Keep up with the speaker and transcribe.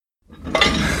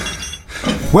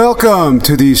Welcome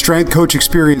to the Strength Coach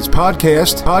Experience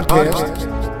podcast.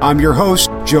 I'm your host,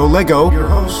 Joe Lego,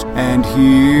 and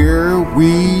here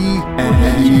we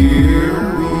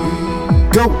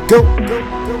go.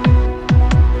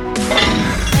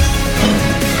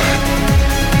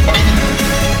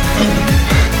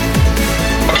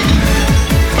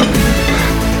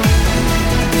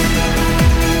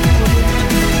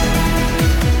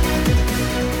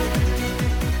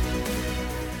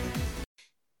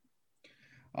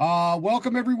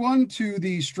 Welcome everyone to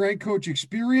the Strength Coach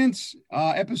Experience,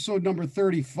 episode number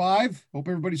 35. Hope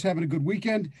everybody's having a good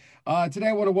weekend. Today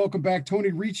I want to welcome back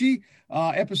Tony Ricci,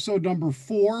 episode number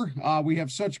 4. We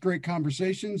have such great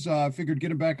conversations. I figured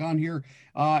get him back on here.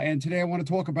 And today I want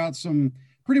to talk about some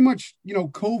pretty much,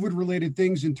 COVID related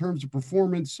things in terms of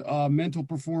performance, mental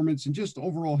performance, and just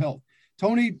overall health.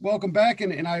 Tony, welcome back.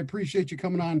 And I appreciate you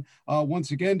coming on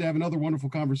once again to have another wonderful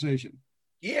conversation.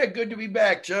 Yeah, good to be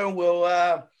back, Joe.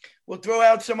 We'll throw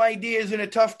out some ideas in a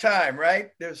tough time, right?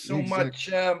 There's so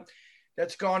much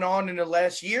that's gone on in the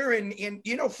last year. And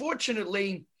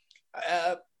fortunately,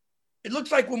 it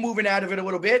looks like we're moving out of it a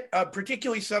little bit,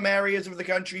 particularly some areas of the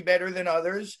country better than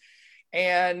others.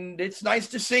 And it's nice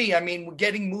to see. I mean, we're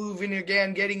getting moving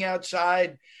again, getting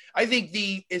outside. I think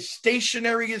as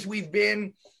stationary as we've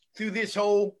been through this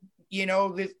whole,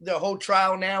 the whole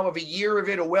trial now of a year of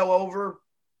it or well over,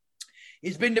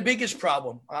 has been the biggest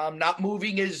problem. Not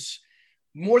moving is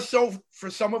more so for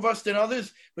some of us than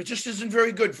others, but just isn't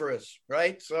very good for us,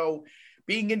 right? So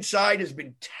being inside has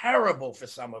been terrible for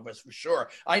some of us, for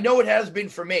sure. I know it has been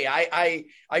for me. I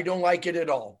don't like it at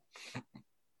all.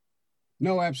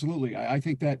 No, absolutely. I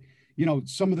think that,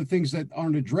 some of the things that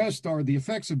aren't addressed are the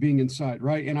effects of being inside,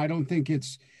 right? And I don't think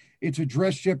it's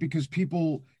addressed yet because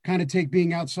people kind of take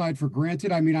being outside for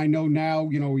granted. I mean, I know now,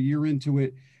 a year into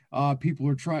it, people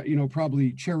are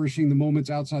probably cherishing the moments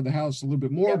outside the house a little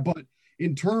bit more, yeah. But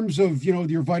in terms of,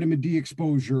 your vitamin D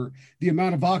exposure, the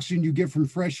amount of oxygen you get from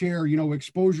fresh air,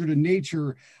 exposure to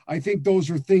nature, I think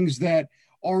those are things that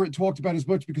aren't talked about as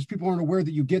much because people aren't aware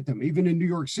that you get them. Even in New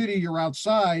York City, you're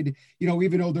outside,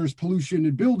 even though there's pollution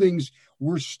in buildings,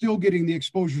 we're still getting the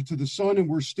exposure to the sun and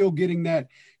we're still getting that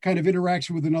kind of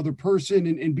interaction with another person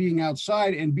and being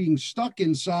outside and being stuck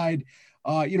inside.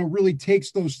 Really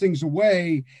takes those things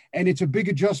away. And it's a big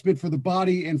adjustment for the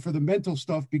body and for the mental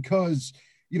stuff because,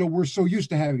 we're so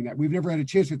used to having that. We've never had a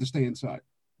chance to stay inside.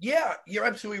 Yeah, you're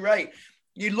absolutely right.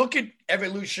 You look at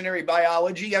evolutionary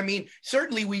biology. I mean,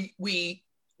 certainly we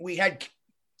had,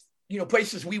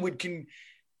 places we would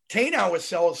contain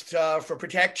ourselves for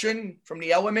protection from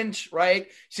the elements, right?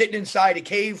 Sitting inside a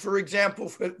cave, for example,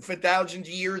 for thousands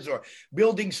of years, or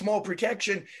building small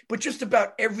protection. But just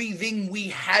about everything we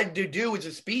had to do as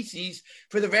a species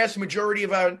for the vast majority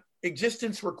of our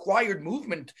existence required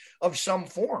movement of some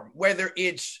form, whether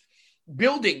it's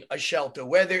building a shelter,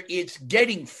 whether it's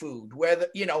getting food, whether,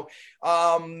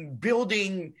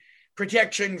 building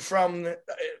protection from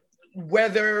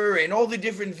weather and all the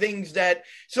different things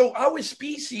so our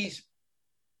species,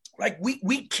 like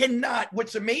we cannot,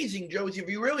 what's amazing, Joe, is if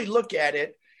you really look at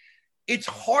it, it's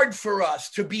hard for us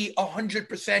to be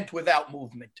 100% without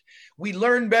movement. We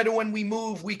learn better when we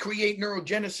move. We create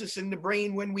neurogenesis in the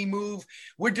brain when we move.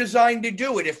 We're designed to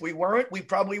do it. If we weren't, we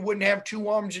probably wouldn't have 2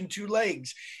 arms and 2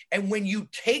 legs. And when you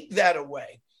take that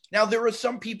away, now there are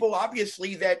some people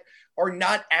obviously that are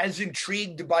not as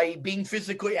intrigued by being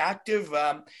physically active,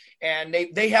 and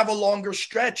they have a longer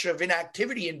stretch of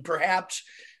inactivity, and perhaps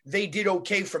they did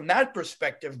okay from that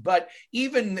perspective. But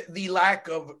even the lack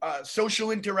of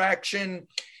social interaction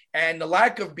and the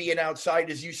lack of being outside,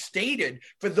 as you stated,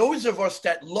 for those of us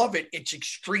that love it, it's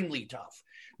extremely tough.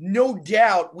 No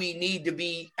doubt we need to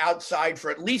be outside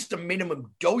for at least a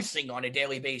minimum dosing on a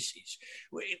daily basis.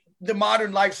 The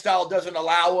modern lifestyle doesn't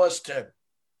allow us to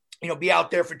be out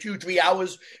there for 2-3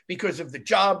 hours because of the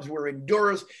jobs we're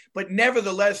indoors. But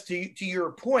nevertheless, to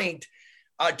your point,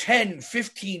 10,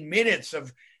 15 minutes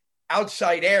of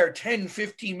outside air, 10,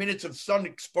 15 minutes of sun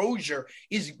exposure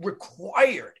is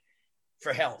required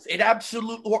for health. It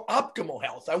absolutely, or optimal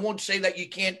health. I won't say that you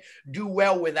can't do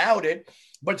well without it,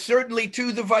 but certainly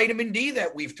to the vitamin D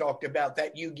that we've talked about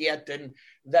that you get and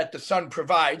that the sun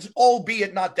provides,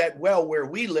 albeit not that well where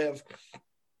we live.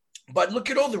 But look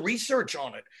at all the research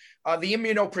on it, the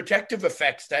immunoprotective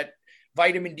effects that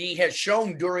vitamin D has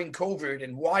shown during COVID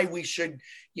and why we should,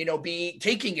 be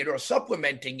taking it or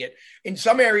supplementing it. In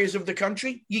some areas of the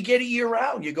country, you get it year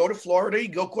round. You go to Florida, you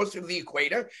go close to the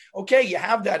equator. Okay, you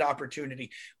have that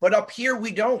opportunity. But up here,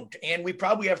 we don't. And we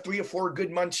probably have 3 or 4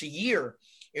 good months a year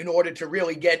in order to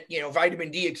really get,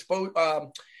 vitamin D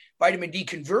vitamin D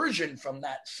conversion from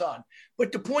that sun.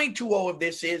 But the point to all of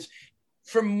this is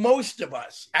for most of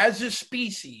us as a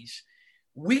species,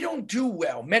 we don't do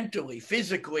well mentally,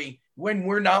 physically when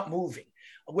we're not moving.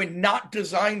 We're not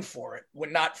designed for it. We're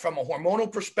not from a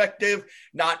hormonal perspective,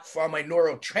 not from a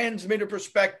neurotransmitter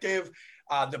perspective.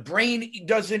 The brain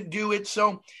doesn't do it.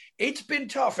 So it's been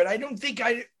tough. And I don't think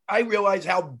I realized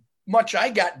how much I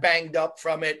got banged up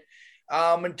from it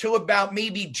until about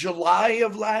maybe July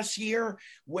of last year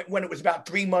when it was about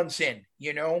 3 months in,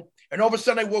 you know? And all of a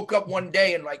sudden I woke up one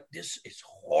day and like, this is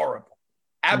horrible.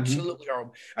 Absolutely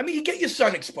horrible. I mean, you get your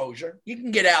sun exposure. You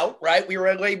can get out, right? We were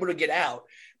able to get out.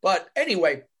 But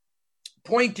anyway,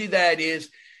 point to that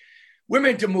is we're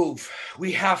meant to move.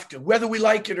 We have to, whether we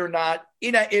like it or not.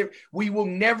 We will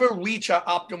never reach our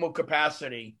optimal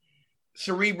capacity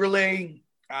cerebrally,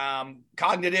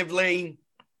 cognitively,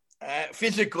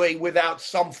 physically without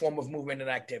some form of movement and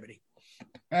activity.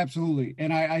 Absolutely.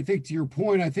 And I think to your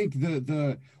point, I think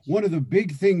the one of the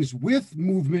big things with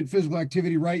movement, physical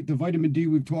activity, right? The vitamin D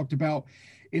we've talked about.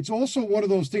 It's also one of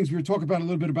those things we were talking about a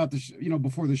little bit about this, you know,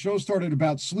 before the show started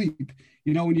about sleep,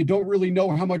 you know, and you don't really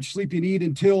know how much sleep you need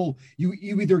until you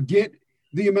either get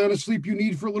the amount of sleep you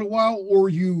need for a little while or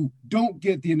you don't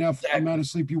get the enough amount of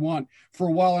sleep you want for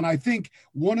a while. And I think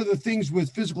one of the things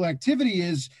with physical activity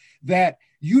is that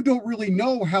you don't really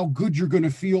know how good you're going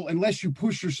to feel unless you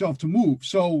push yourself to move.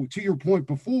 So to your point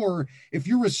before, if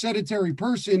you're a sedentary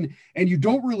person and you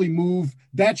don't really move,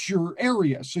 that's your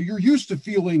area. So you're used to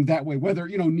feeling that way, whether,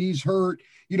 you know, knees hurt,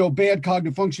 you know, bad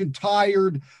cognitive function,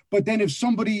 tired. But then if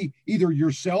somebody, either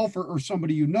yourself or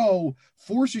somebody, you know,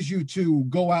 forces you to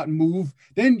go out and move,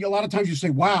 then a lot of times you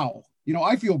say, wow, you know,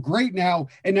 I feel great now.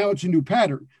 And now it's a new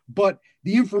pattern. But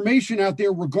the information out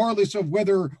there, regardless of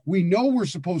whether we know we're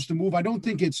supposed to move, I don't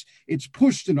think it's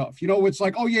pushed enough. You know, it's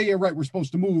like, oh, yeah, right, we're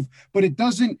supposed to move. But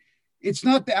it's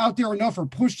not out there enough or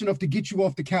pushed enough to get you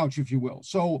off the couch, if you will.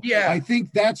 So yeah. I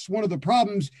think that's one of the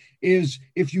problems is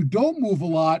if you don't move a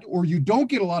lot or you don't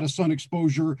get a lot of sun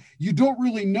exposure, you don't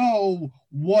really know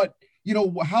what, you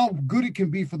know, how good it can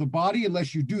be for the body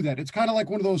unless you do that. It's kind of like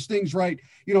one of those things, right?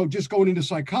 You know, just going into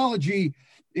psychology,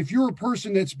 if you're a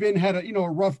person that's had a, you know, a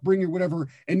rough bring or whatever,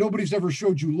 and nobody's ever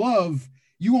showed you love,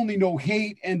 you only know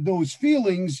hate and those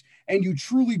feelings, and you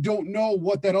truly don't know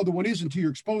what that other one is until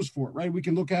you're exposed for it, right? We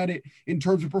can look at it in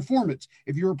terms of performance.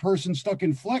 If you're a person stuck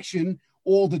in flexion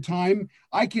all the time,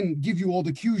 I can give you all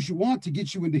the cues you want to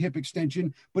get you into hip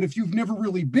extension. But if you've never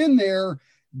really been there,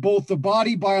 both the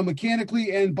body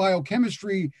biomechanically and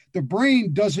biochemistry, the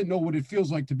brain doesn't know what it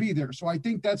feels like to be there. So I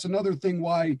think that's another thing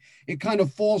why it kind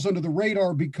of falls under the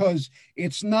radar, because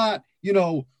it's not, you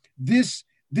know, this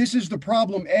is the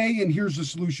problem A and here's the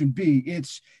solution B.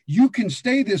 It's you can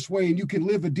stay this way and you can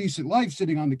live a decent life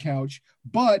sitting on the couch.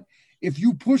 But if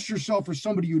you push yourself or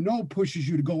somebody you know pushes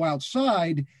you to go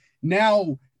outside,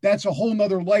 now that's a whole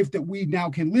nother life that we now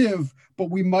can live, but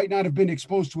we might not have been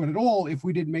exposed to it at all if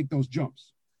we didn't make those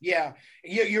jumps. Yeah,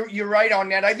 you're right on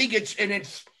that. I think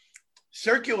it's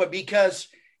circular because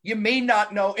you may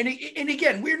not know. And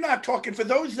again, we're not talking for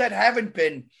those that haven't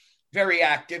been very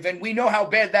active, and we know how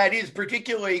bad that is,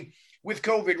 particularly with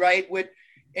COVID, right?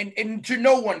 And to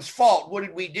no one's fault, what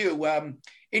did we do?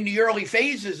 In the early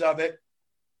phases of it,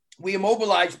 we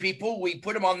immobilized people, we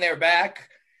put them on their back,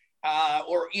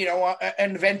 or, you know,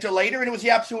 and ventilator. And it was the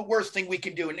absolute worst thing we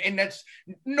could do. And that's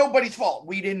nobody's fault.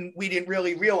 We didn't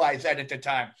really realize that at the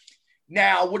time.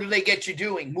 Now, what do they get you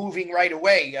doing? Moving right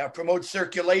away, promote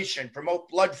circulation, promote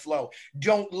blood flow.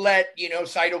 Don't let, you know,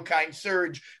 cytokine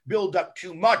surge build up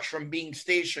too much from being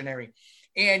stationary.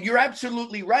 And you're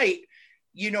absolutely right,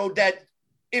 you know, that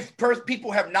if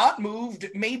people have not moved,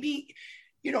 maybe,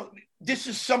 you know, this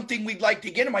is something we'd like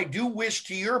to get them. I do wish,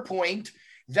 to your point,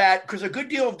 that because a good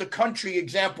deal of the country,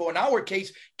 example, in our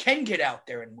case, can get out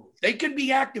there and move. They can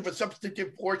be active a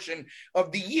substantive portion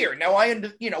of the year. Now,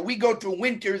 we go through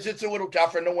winters. It's a little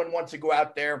tougher. No one wants to go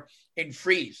out there and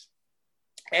freeze.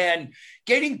 And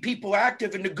getting people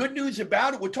active, and the good news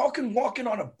about it, we're talking walking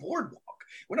on a boardwalk.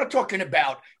 We're not talking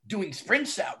about doing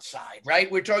sprints outside,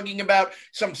 right? We're talking about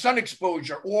some sun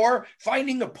exposure or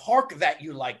finding a park that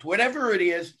you liked, whatever it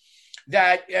is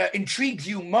that intrigues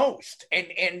you most,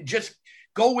 and just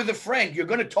go with a friend. You're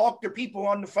going to talk to people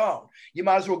on the phone. You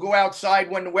might as well go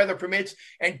outside when the weather permits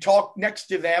and talk next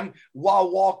to them while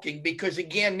walking, because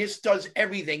again, this does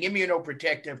everything.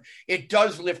 Immunoprotective. It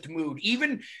does lift mood.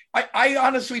 Even I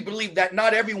honestly believe that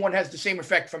not everyone has the same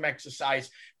effect from exercise,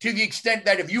 to the extent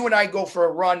that if you and I go for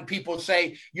a run, people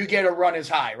say you get a run as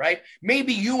high, right?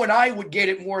 Maybe you and I would get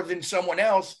it more than someone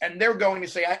else, and they're going to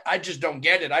say, I just don't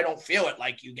get it. I don't feel it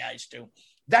like you guys do.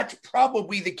 That's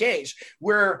probably the case,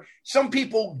 where some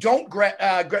people don't,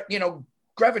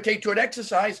 gravitate toward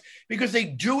exercise because they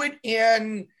do it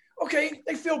in, okay,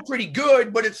 they feel pretty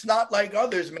good, but it's not like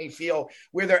others may feel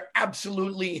where they're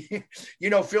absolutely,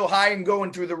 feel high and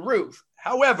going through the roof.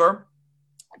 However,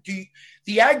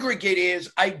 the aggregate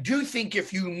is, I do think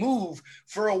if you move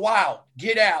for a while,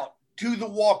 get out, do the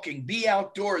walking, be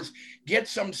outdoors, get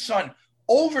some sun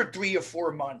over 3 or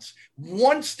 4 months,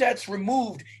 once that's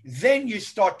removed, then you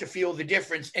start to feel the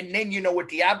difference. And then you know what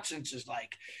the absence is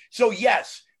like. So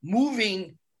yes,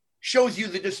 moving shows you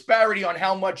the disparity on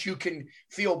how much you can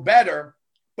feel better.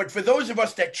 But for those of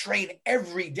us that train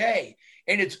every day,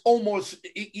 and it's almost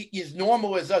as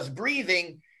normal as us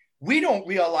breathing, we don't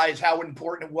realize how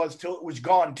important it was till it was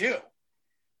gone too,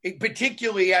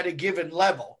 particularly at a given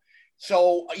level.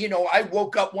 So, I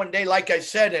woke up one day, like I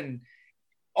said, and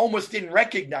almost didn't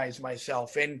recognize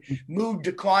myself, and mood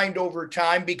declined over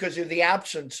time because of the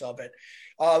absence of it,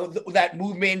 that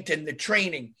movement and the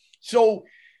training. So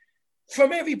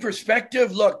from every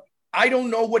perspective, look, I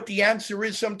don't know what the answer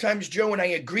is sometimes, Joe, and I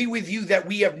agree with you that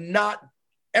we have not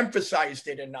emphasized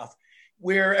it enough.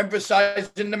 We're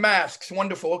emphasizing the masks.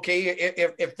 Wonderful. Okay,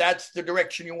 if that's the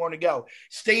direction you want to go.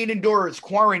 Staying indoors,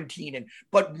 quarantining.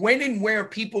 But when and where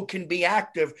people can be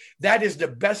active, that is the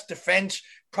best defense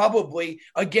probably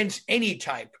against any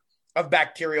type of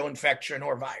bacterial infection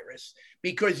or virus,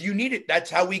 because you need it.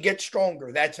 That's how we get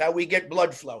stronger. That's how we get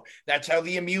blood flow. That's how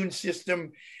the immune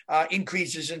system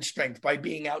increases in strength, by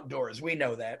being outdoors. We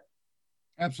know that.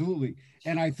 Absolutely.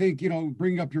 And I think,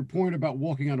 bringing up your point about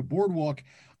walking on a boardwalk,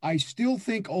 I still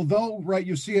think, although, right,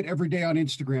 you see it every day on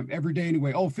Instagram, every day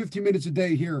anyway, 15 minutes a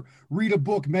day here, read a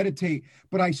book, meditate,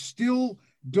 but I still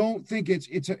don't think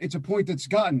it's a point that's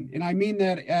gotten. And I mean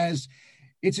that as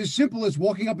it's as simple as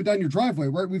walking up and down your driveway,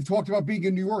 right? We've talked about being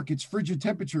in New York. It's frigid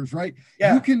temperatures, right?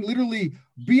 Yeah. You can literally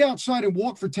be outside and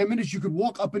walk for 10 minutes. You could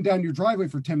walk up and down your driveway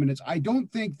for 10 minutes. I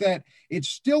don't think that it's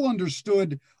still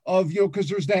understood of, because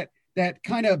there's that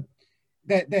kind of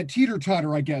that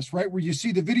teeter-totter, I guess, right? Where you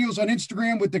see the videos on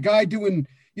Instagram with the guy doing,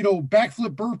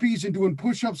 backflip burpees and doing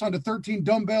push-ups onto 13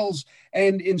 dumbbells.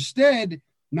 And instead,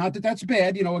 not that that's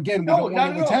bad, again, we don't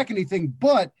want to attack anything,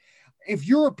 but if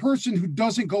you're a person who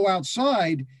doesn't go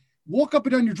outside, walk up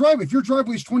and down your driveway. If your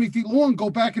driveway is 20 feet long, go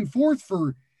back and forth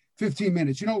for 15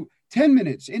 minutes, 10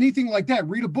 minutes, anything like that.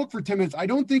 Read a book for 10 minutes. I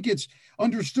don't think it's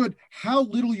understood how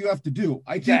little you have to do.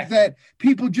 I think that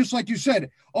people, just like you said,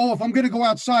 if I'm going to go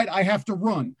outside, I have to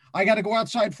run. I got to go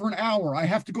outside for an hour. I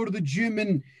have to go to the gym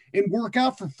and work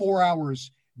out for 4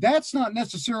 hours. That's not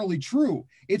necessarily true.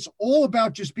 It's all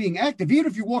about just being active, even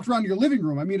if you walk around your living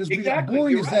room. I mean, as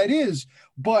boring as that is,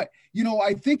 but,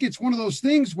 I think it's one of those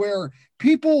things where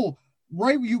people,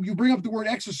 right, you bring up the word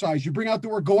exercise, you bring out the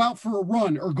word go out for a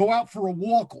run or go out for a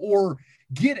walk or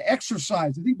get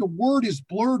exercise. I think the word is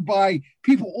blurred by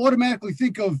people automatically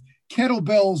think of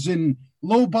kettlebells and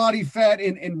low body fat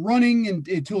and running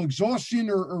until exhaustion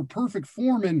or perfect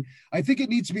form. And I think it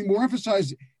needs to be more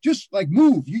emphasized, just like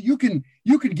move. You can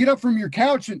get up from your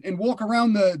couch and walk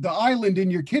around the island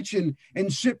in your kitchen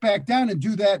and sit back down and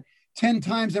do that 10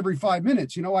 times every 5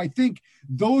 minutes. I think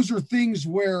those are things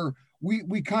where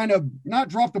we kind of not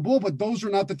drop the ball, but those are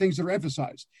not the things that are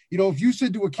emphasized. If you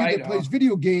said to a kid that plays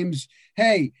video games,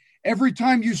 hey, every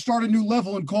time you start a new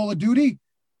level in Call of Duty,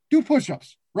 do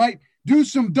push-ups, right? Do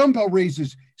some dumbbell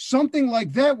raises, something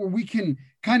like that, where we can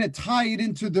kind of tie it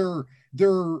into their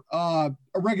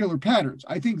irregular patterns.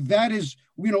 I think that is,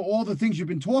 all the things you've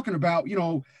been talking about,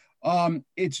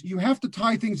 it's, you have to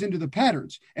tie things into the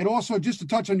patterns. And also, just to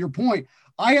touch on your point,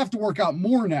 I have to work out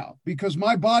more now because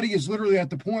my body is literally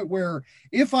at the point where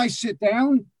if I sit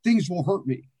down, things will hurt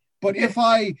me. But if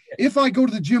I go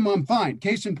to the gym, I'm fine.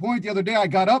 Case in point, the other day I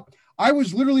got up, I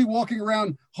was literally walking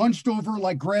around hunched over,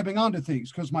 like grabbing onto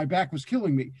things because my back was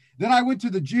killing me. Then I went to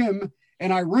the gym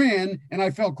and I ran and I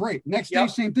felt great. Next day,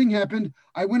 same thing happened.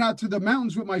 I went out to the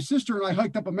mountains with my sister and I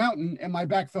hiked up a mountain and my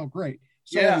back felt great.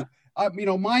 So,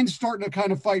 mine's starting to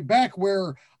kind of fight back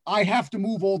where I have to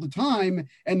move all the time.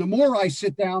 And the more I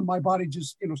sit down, my body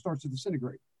just, starts to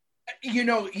disintegrate.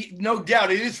 No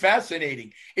doubt. It is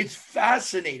fascinating. It's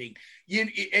fascinating.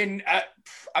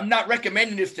 I'm not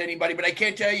recommending this to anybody, but I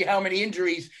can't tell you how many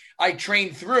injuries I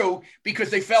trained through because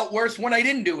they felt worse when I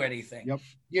didn't do anything.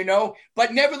 Yep.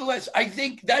 But nevertheless, I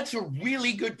think that's a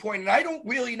really good point. And I don't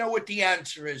really know what the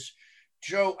answer is,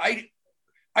 Joe. I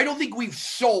don't think we've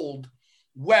sold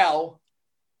well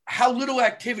how little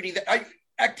activity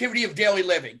of daily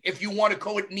living, if you want to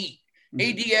call it neat.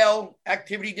 ADL,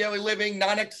 activity daily living,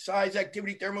 non-exercise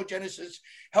activity thermogenesis,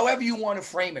 however you want to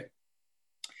frame it.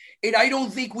 And I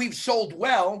don't think we've sold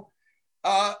well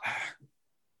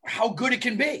how good it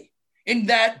can be. In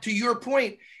that, to your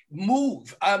point,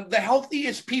 move. The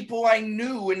healthiest people I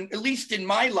knew, and at least in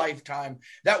my lifetime,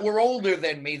 that were older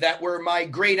than me, that were my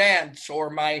great aunts or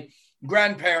my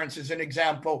grandparents, as an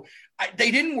example,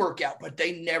 they didn't work out, but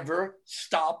they never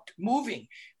stopped moving,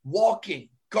 walking,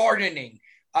 gardening,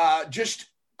 just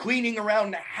cleaning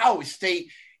around the house.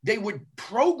 They would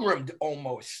programmed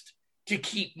almost to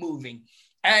keep moving.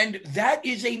 And that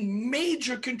is a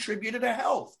major contributor to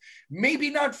health.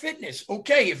 Maybe not fitness.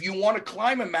 Okay, if you want to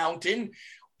climb a mountain,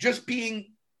 just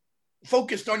being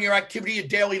focused on your activity of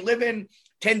daily living,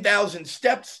 10,000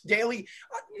 steps daily,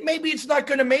 maybe it's not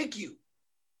going to make you,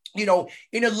 in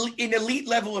elite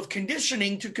level of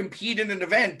conditioning to compete in an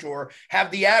event or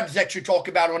have the abs that you talk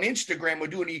about on Instagram or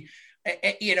do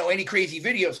any crazy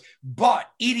videos. But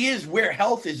it is where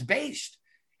health is based.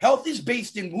 Health is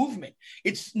based in movement.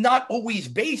 It's not always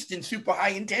based in super high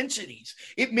intensities.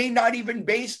 It may not even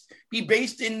be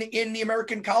based in the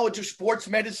American College of Sports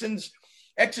Medicine's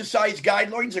exercise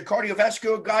guidelines or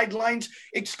cardiovascular guidelines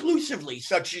exclusively,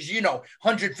 such as,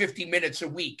 150 minutes a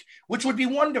week, which would be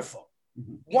wonderful.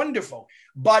 Mm-hmm. Wonderful.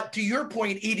 But to your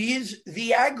point, it is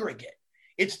the aggregate.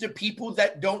 It's the people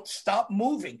that don't stop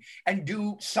moving and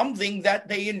do something that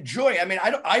they enjoy. I mean,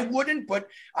 I wouldn't, but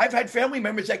I've had family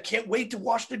members that can't wait to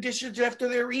wash the dishes after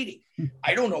they're eating.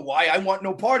 I don't know why. I want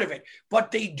no part of it,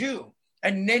 but they do.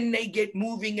 And then they get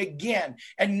moving again.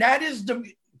 And that is to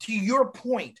your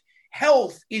point,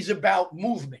 health is about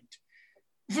movement,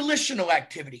 volitional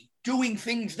activity, doing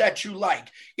things that you like.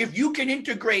 If you can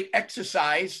integrate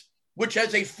exercise, which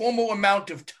has a formal amount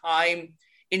of time,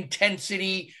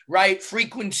 intensity, right?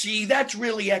 Frequency, that's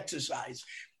really exercise.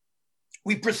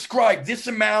 We prescribe this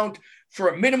amount for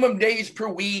a minimum days per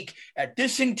week at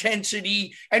this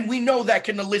intensity, and we know that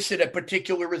can elicit a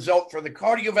particular result for the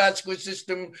cardiovascular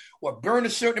system or burn a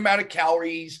certain amount of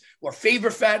calories or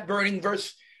favor fat burning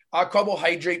versus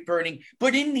carbohydrate burning.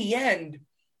 But in the end,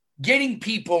 getting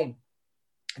people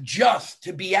just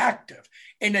to be active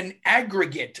in an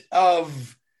aggregate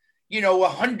of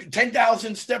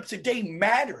 10,000 steps a day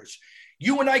matters.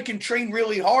 You and I can train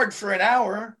really hard for an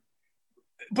hour,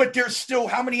 but there's still,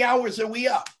 how many hours are we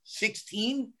up?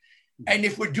 16? And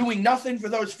if we're doing nothing for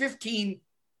those 15,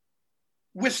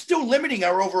 we're still limiting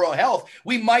our overall health.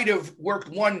 We might have worked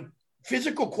one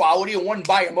physical quality or one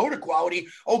biomotor quality.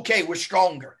 Okay, we're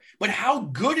stronger. But how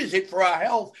good is it for our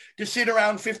health to sit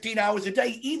around 15 hours a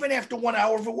day, even after 1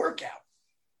 hour of a workout?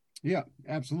 Yeah,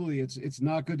 absolutely. It's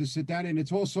not good to sit down. And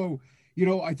it's also,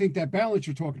 I think that balance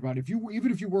you're talking about,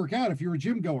 even if you work out, if you're a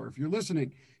gym goer, if you're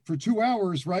listening for 2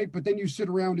 hours, right, but then you sit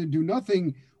around and do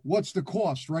nothing, what's the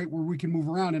cost, right, where we can move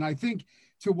around? And I think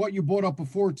to what you brought up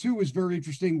before too is very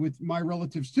interesting with my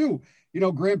relatives too.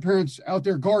 Grandparents out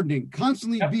there gardening,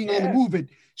 constantly being on the move at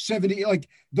 70, like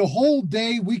the whole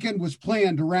day weekend was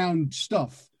planned around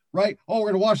stuff, right? Oh,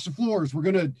 we're going to wash the floors. We're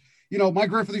going to, my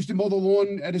grandfather used to mow the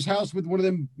lawn at his house with one of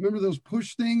them. Remember those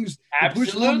push things?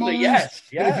 Absolutely, yes.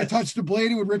 And if you touched the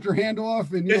blade, it would rip your hand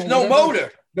off. And there's no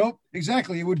motor. Nope,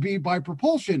 exactly. It would be by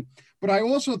propulsion. But I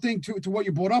also think to what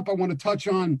you brought up, I want to touch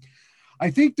on.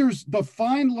 I think there's the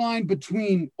fine line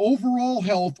between overall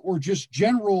health or just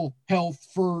general health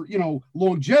for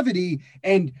longevity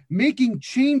and making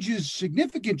changes,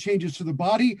 significant changes to the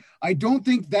body. I don't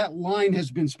think that line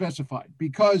has been specified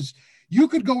because you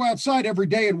could go outside every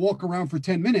day and walk around for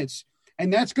 10 minutes,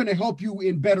 and that's going to help you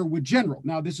in better with general.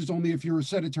 Now, this is only if you're a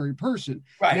sedentary person.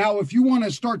 Right. Now, if you want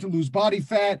to start to lose body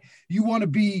fat, you want to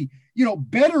be,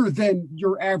 better than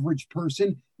your average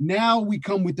person, now we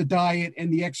come with the diet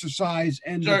and the exercise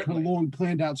and the long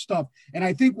planned out stuff. And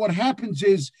I think what happens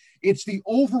is it's the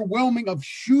overwhelming of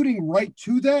shooting right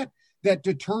to that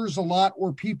deters a lot,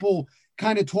 or people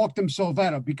kind of talk themselves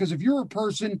out of. Because if you're a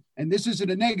person, and this isn't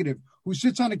a negative, who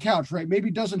sits on a couch, right, maybe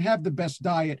doesn't have the best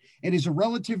diet and is a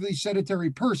relatively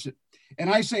sedentary person, and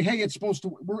I say, hey, it's supposed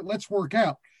to, let's work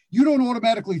out. You don't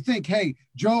automatically think, hey,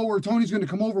 Joe or Tony's going to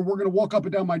come over, we're going to walk up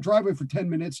and down my driveway for 10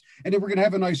 minutes, and then we're going to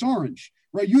have a nice orange,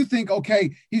 right? You think,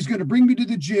 okay, he's going to bring me to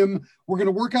the gym. We're going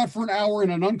to work out for an hour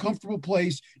in an uncomfortable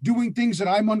place, doing things that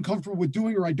I'm uncomfortable with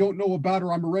doing or I don't know about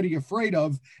or I'm already afraid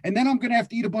of. And then I'm going to have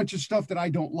to eat a bunch of stuff that I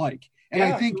don't like. And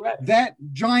I think that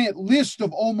giant list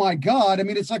of, oh my God, I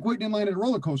mean, it's like waiting in line at a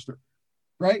roller coaster,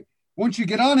 right? Once you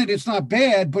get on it, it's not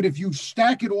bad. But if you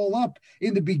stack it all up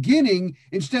in the beginning,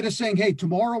 instead of saying, hey,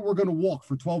 tomorrow we're going to walk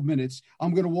for 12 minutes,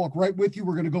 I'm going to walk right with you.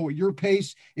 We're going to go at your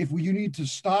pace. If you need to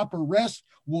stop or rest,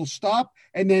 we'll stop.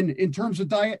 And then in terms of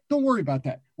diet, don't worry about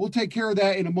that. We'll take care of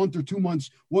that in a month or 2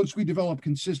 months once we develop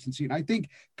consistency. And I think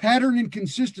pattern and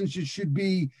consistency should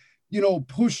be,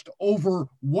 pushed over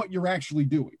what you're actually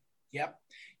doing.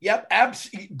 Yep.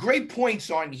 Great points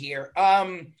on here.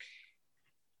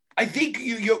 I think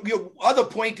your other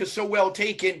point is so well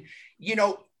taken.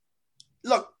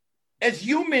 Look, as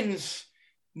humans,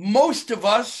 most of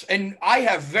us, and I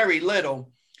have very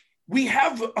little, we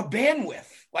have a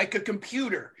bandwidth like a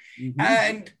computer. Mm-hmm.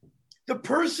 And the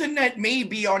person that may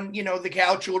be on, the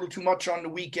couch a little too much on the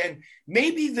weekend,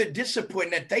 maybe the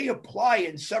discipline that they apply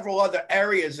in several other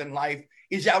areas in life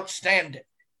is outstanding.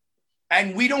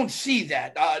 And we don't see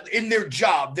that in their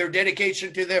job, their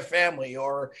dedication to their family,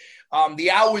 or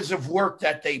the hours of work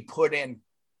that they put in.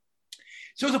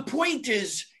 So the point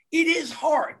is, it is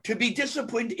hard to be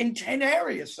disciplined in 10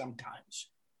 areas sometimes.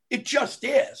 It just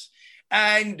is.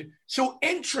 And so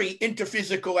entry into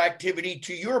physical activity,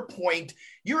 to your point,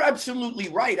 you're absolutely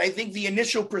right. I think the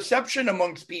initial perception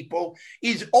amongst people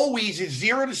is always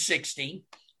 0 to 60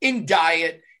 in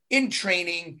diet, in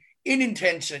training, in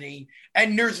intensity.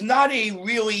 And there's not a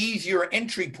really easier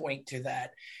entry point to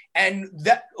that. And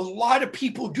that a lot of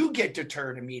people do get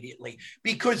deterred immediately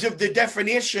because of the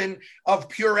definition of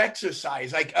pure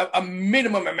exercise, like a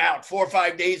minimum amount, 4 or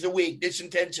 5 days a week, this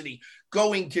intensity,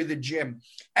 going to the gym.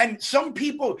 And some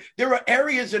people, there are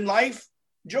areas in life,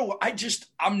 Joe,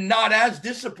 I'm not as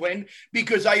disciplined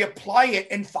because I apply it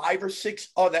in 5 or 6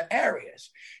 other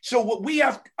areas. So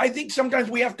I think sometimes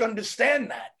we have to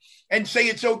understand that and say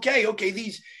it's okay. Okay,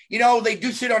 these, they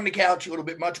do sit on the couch a little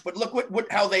bit much, but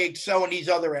look how they excel in these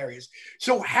other areas.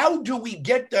 So how do we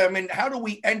get them and how do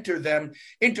we enter them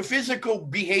into physical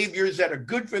behaviors that are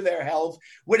good for their health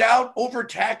without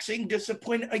overtaxing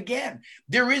discipline again?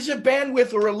 There is a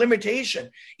bandwidth or a limitation,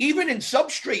 even in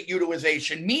substrate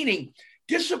utilization, meaning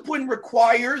discipline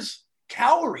requires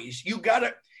calories.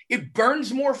 It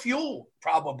burns more fuel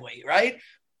probably, right?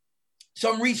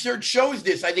 Some research shows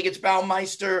this. I think it's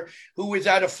Baumeister, who was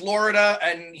out of Florida,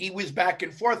 and he was back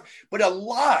and forth, but a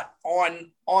lot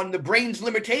on the brain's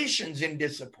limitations in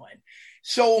discipline.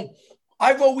 So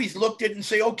I've always looked at it and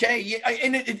say, okay,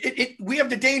 and we have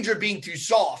the danger of being too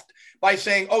soft by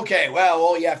saying, okay, well,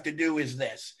 all you have to do is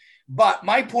this. But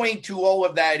my point to all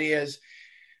of that is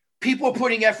people are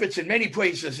putting efforts in many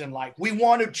places in life. We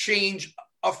want to change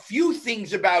a few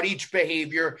things about each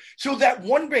behavior so that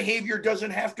one behavior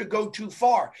doesn't have to go too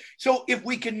far. So if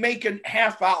we can make a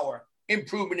half-hour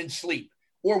improvement in sleep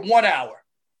or 1 hour,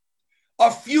 a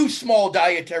few small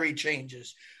dietary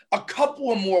changes, a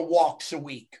couple of more walks a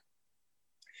week,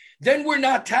 then we're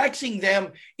not taxing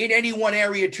them in any one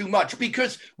area too much,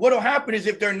 because what will happen is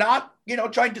if they're not,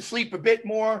 trying to sleep a bit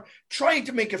more, trying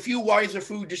to make a few wiser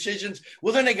food decisions,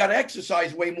 well, then they got to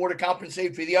exercise way more to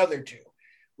compensate for the other two.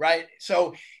 Right.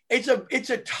 So it's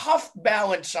a tough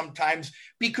balance sometimes,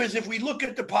 because if we look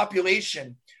at the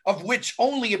population, of which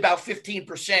only about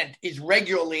 15% is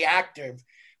regularly active,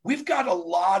 we've got a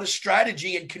lot of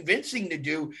strategy and convincing to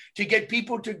do to get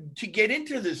people to get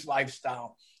into this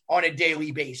lifestyle on a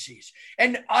daily basis.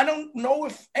 And I don't know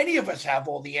if any of us have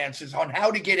all the answers on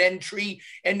how to get entry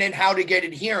and then how to get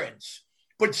adherence.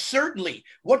 But certainly,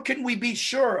 what can we be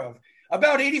sure of?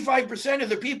 About 85% of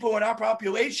the people in our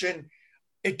population,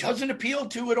 it doesn't appeal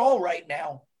to at all right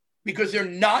now, because they're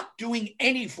not doing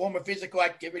any form of physical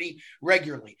activity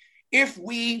regularly. If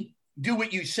we do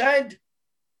what you said,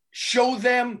 show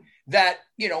them that,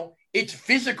 it's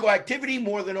physical activity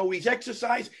more than always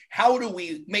exercise. How do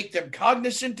we make them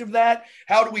cognizant of that?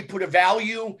 How do we put a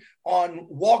value on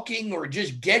walking or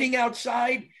just getting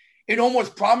outside, and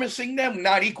almost promising them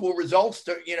not equal results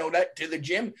to, to the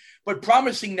gym, but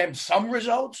promising them some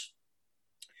results?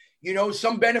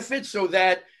 Some benefits so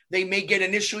that they may get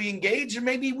initially engaged, and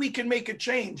maybe we can make a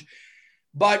change.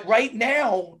 But right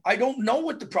now, I don't know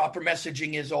what the proper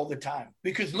messaging is all the time,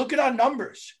 because look at our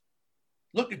numbers.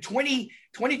 Look at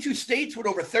 22 states with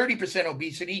over 30%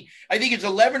 obesity. I think it's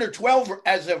 11 or 12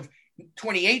 as of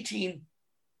 2018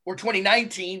 or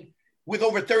 2019 with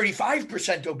over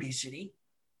 35% obesity.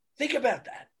 Think about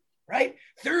that, right?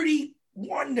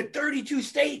 31 to 32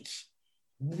 states.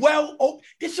 Well,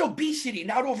 this obesity,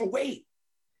 not overweight.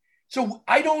 So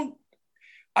I don't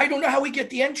know how we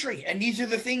get the entry. And these are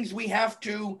the things we have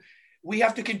to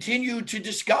continue to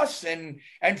discuss and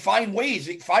find ways.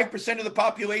 5% of the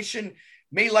population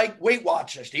may like Weight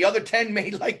Watchers. The other 10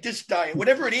 may like this diet.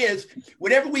 Whatever it is,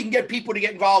 whatever we can get people to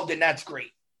get involved in, that's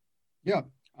great. Yeah.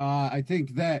 I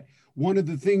think that one of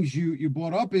the things you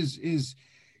brought up is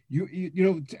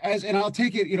and I'll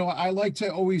take it, I like to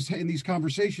always in these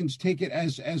conversations take it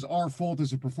as our fault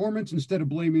as a performance, instead of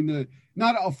blaming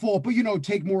not a fault, but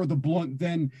take more of the blunt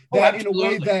than that, in a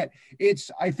way that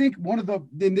it's, I think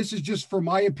then this is just for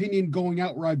my opinion, going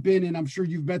out where I've been, and I'm sure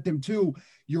you've met them too,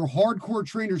 your hardcore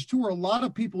trainers too, or a lot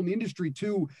of people in the industry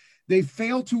too, they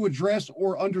fail to address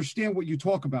or understand what you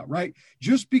talk about, right?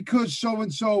 Just because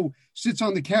so-and-so sits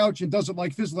on the couch and doesn't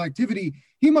like physical activity,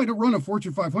 he might run a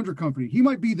Fortune 500 company. He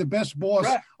might be the best boss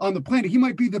on the planet. He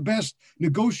might be the best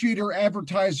negotiator,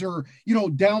 advertiser,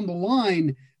 down the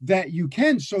line that you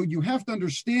can. So you have to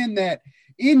understand that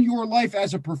in your life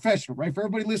as a professional, right? For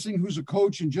everybody listening who's a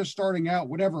coach and just starting out,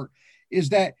 whatever, is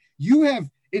that you have,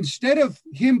 instead of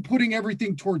him putting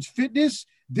everything towards fitness,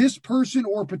 this person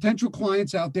or potential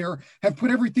clients out there have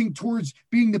put everything towards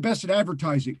being the best at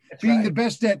advertising, being the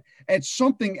best at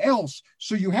something else.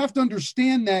 So you have to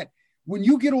understand that when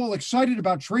you get all excited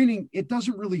about training, it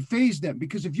doesn't really faze them.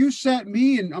 Because if you sat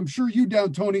me, and I'm sure you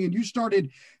down, Tony, and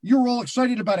you're all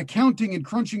excited about accounting and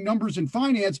crunching numbers and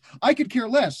finance, I could care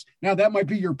less. Now, that might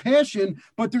be your passion,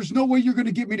 but there's no way you're going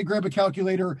to get me to grab a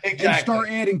calculator and start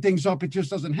adding things up. It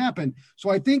just doesn't happen. So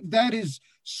I think that is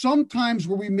sometimes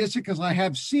where we miss it, because I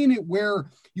have seen it where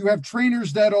you have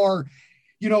trainers that are,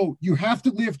 you have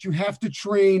to lift, you have to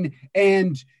train,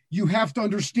 and you have to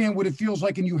understand what it feels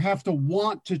like, and you have to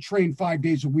want to train 5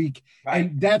 days a week. Right.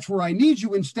 And that's where I need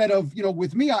you, instead of,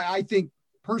 with me, I think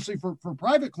personally for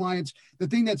private clients, the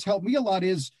thing that's helped me a lot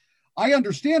is I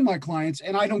understand my clients,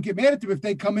 and I don't get mad at them if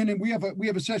they come in and we have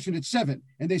a session at 7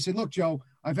 and they say, look, Joe,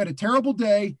 I've had a terrible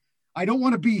day. I don't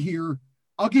want to be here.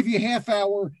 I'll give you a half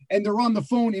hour, and they're on the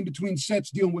phone in between sets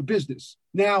dealing with business.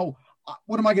 Now,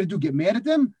 what am I going to do? Get mad at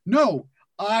them? No,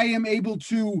 I am able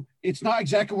to, it's not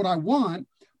exactly what I want,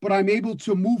 but I'm able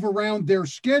to move around their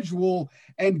schedule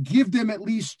and give them at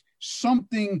least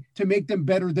something to make them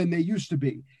better than they used to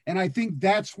be. And I think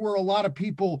that's where a lot of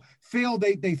people fail.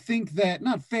 They think that,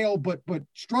 not fail, but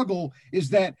struggle, is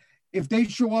that if they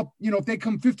show up, if they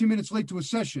come 15 minutes late to a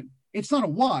session, it's not a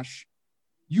wash.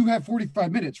 You have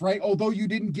 45 minutes, right? Although you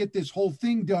didn't get this whole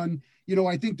thing done,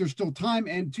 I think there's still time.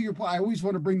 And to your point, I always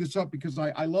want to bring this up because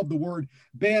I love the word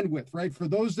bandwidth, right? For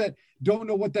those that don't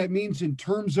know what that means in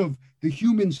terms of the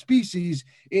human species,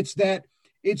 it's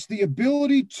the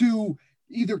ability to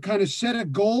either kind of set a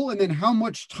goal and then how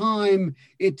much time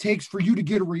it takes for you to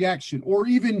get a reaction, or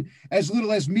even as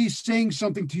little as me saying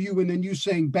something to you and then you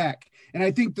saying back. And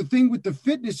I think the thing with the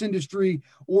fitness industry,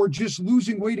 or just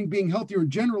losing weight and being healthier in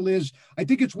general, is I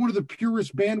think it's one of the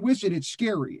purest bandwidths, and it's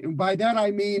scary. And by that,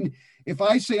 I mean, if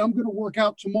I say I'm going to work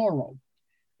out tomorrow,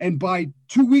 and by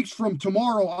 2 weeks from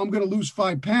tomorrow, I'm going to lose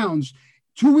 5 pounds,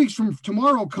 2 weeks from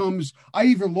tomorrow comes, I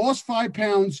either lost 5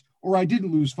 pounds or I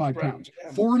didn't lose 5 pounds.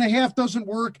 4.5 doesn't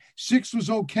work. 6 was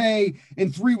okay.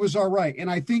 And 3 was all right. And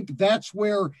I think that's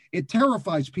where it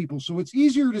terrifies people. So it's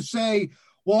easier to say,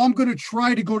 well, I'm going to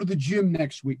try to go to the gym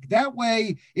next week. That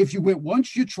way, if you went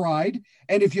once, you tried.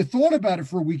 And if you thought about it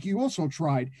for a week, you also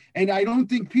tried. And I don't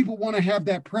think people want to have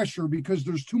that pressure, because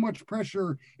there's too much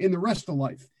pressure in the rest of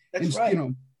life. That's right.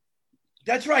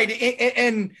 That's right.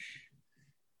 And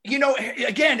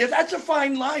again, that's a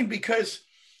fine line, because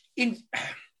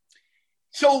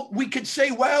so we could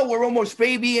say, well, we're almost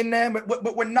babying them,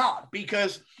 but we're not,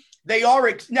 because they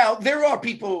are. Now, there are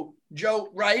people, Joe,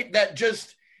 right, that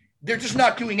they're just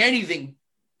not doing anything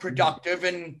productive.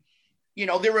 And,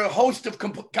 there are a host of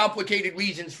complicated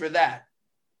reasons for that.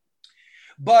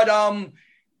 But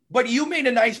you made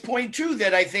a nice point too,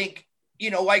 that I think,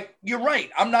 you're right.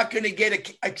 I'm not going to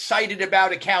get excited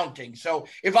about accounting. So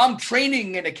if I'm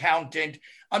training an accountant,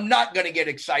 I'm not going to get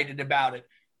excited about it.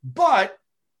 But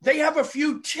they have a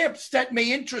few tips that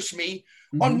may interest me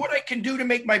on what I can do to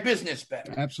make my business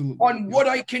better. Absolutely. On what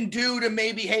I can do to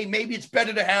maybe it's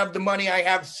better to have the money I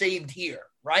have saved here,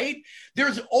 right?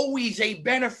 There's always a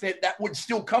benefit that would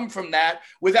still come from that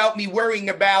without me worrying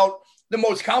about the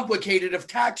most complicated of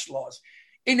tax laws.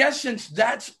 In essence,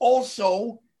 that's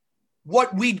also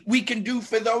what we can do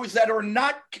for those that are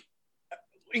not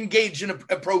engaged in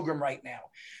a program right now.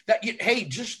 That, hey,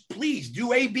 just please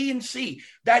do A, B, and C.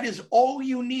 That is all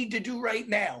you need to do right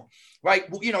now, right?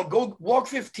 Go walk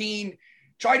 15,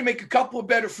 try to make a couple of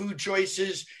better food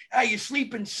choices. You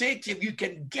sleep in 6. If you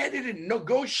can get it and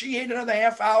negotiate another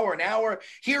half hour, an hour,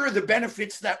 here are the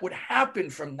benefits that would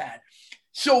happen from that.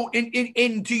 So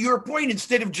in to your point,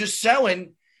 instead of just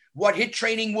selling what HIIT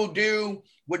training will do,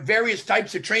 what various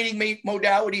types of training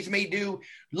modalities may do,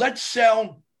 let's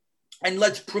sell and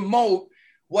let's promote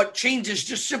what changes,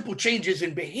 just simple changes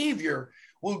in behavior,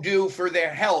 will do for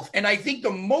their health. And I think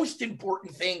the most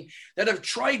important thing that I've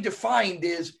tried to find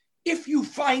is, if you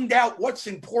find out what's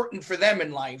important for them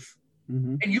in life,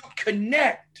 and you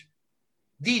connect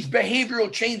these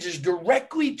behavioral changes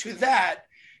directly to that,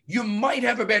 you might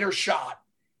have a better shot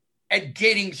at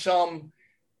getting some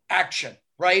action,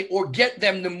 right? Or get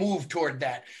them to move toward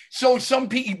that. So some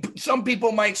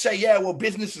people might say, yeah, well,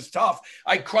 business is tough.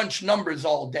 I crunch numbers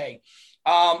all day.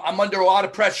 I'm under a lot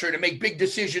of pressure to make big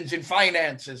decisions in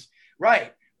finances.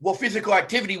 Right. Well, physical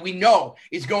activity, we know,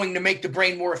 is going to make the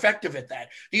brain more effective at that.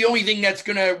 The only thing that's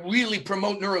going to really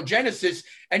promote neurogenesis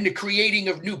and the creating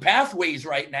of new pathways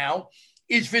right now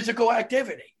is physical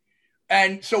activity.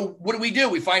 And so what do?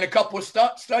 We find a couple of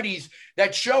studies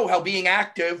that show how being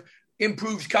active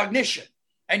improves cognition.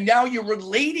 And now you're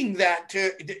relating that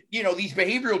to, these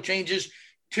behavioral changes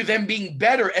to them being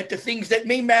better at the things that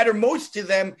may matter most to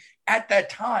them at that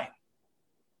time.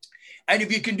 And if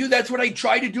you can do, that's what I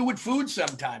try to do with food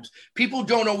sometimes. People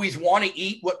don't always want to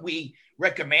eat what we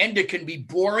recommend. It can be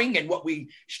boring and what we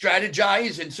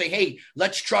strategize and say, hey,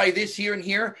 let's try this here and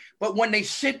here. But when they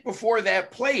sit before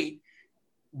that plate,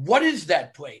 what is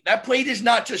that plate? That plate is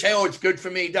not just, hey, oh, it's good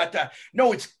for me.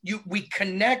 No, it's you. We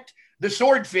connect the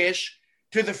swordfish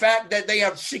to the fact that they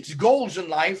have 6 goals in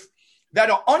life that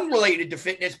are unrelated to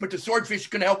fitness, but the swordfish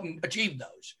can help them achieve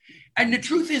those. And the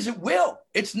truth is, it will.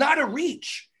 It's not a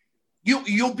reach.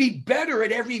 You'll be better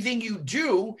at everything you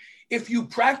do if you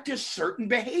practice certain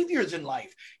behaviors in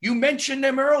life. You mentioned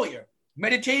them earlier: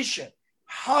 meditation,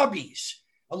 hobbies,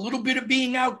 a little bit of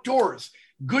being outdoors,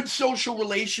 good social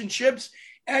relationships,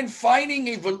 and finding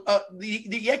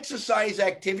the exercise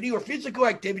activity or physical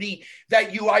activity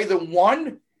that you either,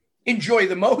 1, enjoy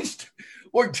the most,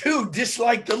 or 2,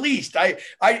 dislike the least. I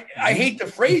hate to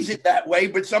phrase it that way,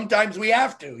 but sometimes we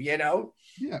have to,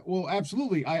 Yeah, well,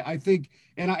 absolutely. I think,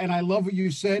 and I love what you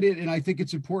said it, and I think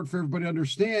it's important for everybody to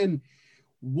understand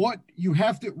what you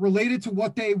have to relate it to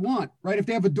what they want, right? If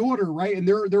they have a daughter, right, and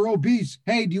they're obese,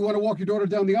 hey, do you want to walk your daughter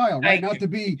down the aisle, right? Not to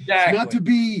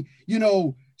be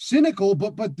cynical,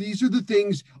 but these are the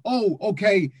things. Oh,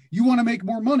 okay, you want to make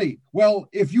more money. Well,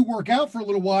 if you work out for a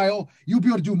little while, you'll be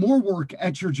able to do more work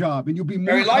at your job, and you'll be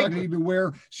more cognitively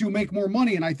aware, so you'll make more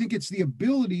money. And I think it's the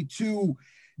ability to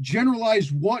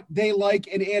generalize what they like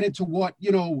and add it to what,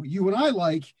 you and I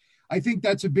like. I think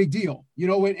that's a big deal,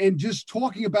 and just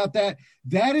talking about that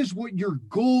is what your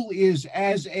goal is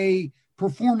as a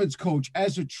performance coach,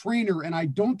 as a trainer. And I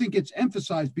don't think it's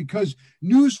emphasized, because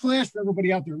newsflash for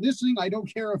everybody out there listening, I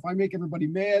don't care if I make everybody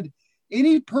mad.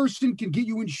 Any person can get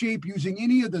you in shape using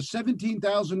any of the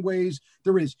 17,000 ways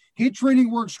there is. HIIT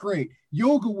training works great.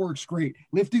 Yoga works great.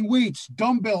 Lifting weights,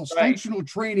 dumbbells, right, functional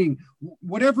training,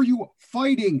 whatever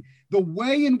fighting. The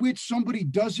way in which somebody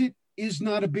does it is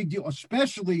not a big deal,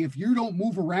 especially if you don't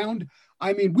move around.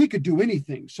 I mean, we could do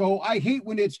anything. So I hate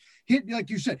when it's HIIT, like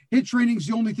you said, HIIT training is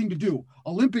the only thing to do.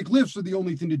 Olympic lifts are the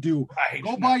only thing to do. Right.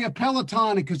 Go buy a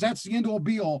Peloton because that's the end all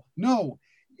be all. No,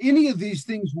 any of these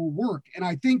things will work. And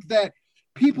I think that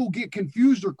people get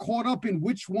confused or caught up in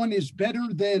which one is better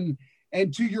than,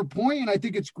 and to your point, and I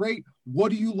think it's great,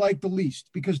 what do you like the least?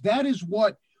 Because that is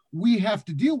what we have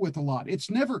to deal with a lot.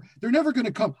 They're never going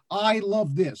to come, I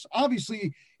love this.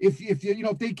 Obviously,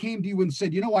 if they came to you and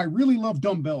said, I really love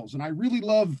dumbbells and I really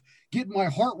love getting my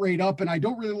heart rate up and I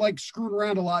don't really like screwing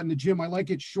around a lot in the gym, I like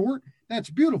it short, that's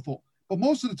beautiful. But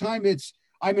most of the time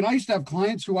I used to have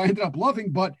clients who I ended up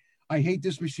loving, but I hate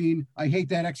this machine. I hate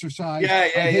that exercise. I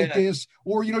hate this.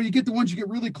 Or, you get the ones you get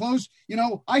really close.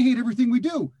 I hate everything we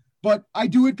do, but I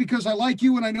do it because I like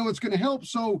you and I know it's going to help.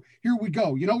 So here we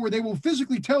go, where they will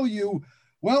physically tell you,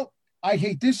 well, I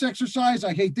hate this exercise.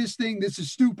 I hate this thing. This is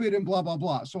stupid and blah, blah,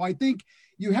 blah. So I think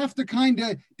you have to kind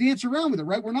of dance around with it,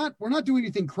 right? We're not doing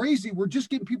anything crazy. We're just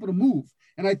getting people to move.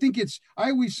 And I think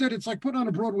I always said, it's like putting on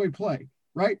a Broadway play,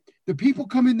 right? The people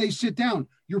come in, they sit down.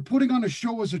 You're putting on a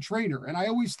show as a trainer. And I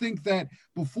always think that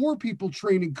before people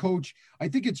train and coach, I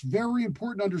think it's very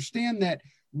important to understand that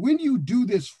when you do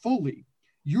this fully,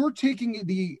 you're taking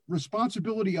the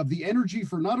responsibility of the energy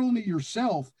for not only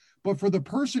yourself, but for the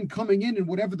person coming in and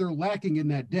whatever they're lacking in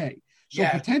that day. So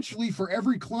potentially for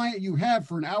every client you have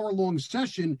for an hour-long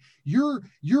session, you're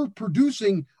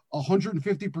producing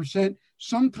 150%,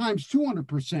 sometimes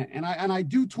 200%. And I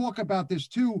do talk about this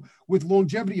too with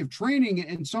longevity of training,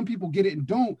 and some people get it and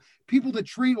don't. People that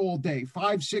train all day,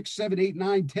 5, 6, 7, 8,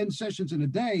 9, 10 sessions in a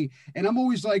day. And I'm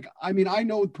always like, I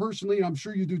know personally, and I'm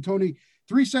sure you do, Tony,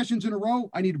 3 sessions in a row,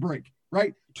 I need a break,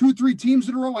 right? 2, 3 teams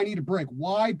in a row, I need a break.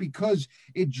 Why? Because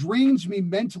it drains me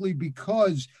mentally,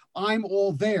 because I'm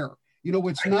all there.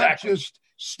 It's not just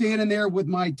standing there with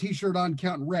my t-shirt on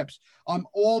counting reps. I'm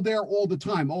all there all the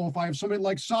time. Oh, if I have somebody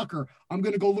like soccer, I'm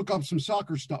going to go look up some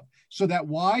soccer stuff. So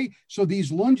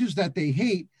these lunges that they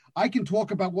hate, I can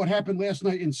talk about what happened last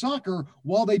night in soccer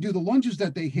while they do the lunges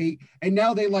that they hate. And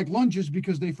now they like lunges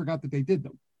because they forgot that they did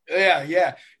them.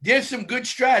 Yeah. There's some good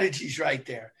strategies right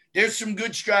there.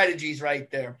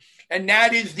 And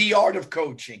that is the art of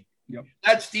coaching. Yep.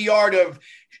 That's the art of,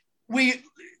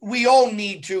 we all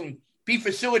need to be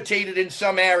facilitated in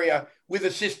some area with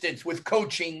assistance, with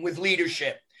coaching, with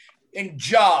leadership, in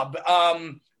job,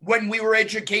 when we were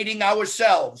educating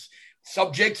ourselves,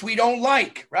 subjects we don't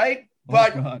like, right?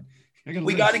 But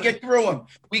we got to get through them.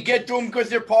 We get through them because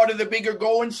they're part of the bigger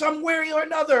goal. And some way or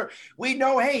another, we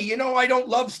know, hey, I don't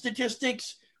love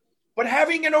statistics, but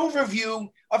having an overview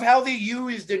of how they're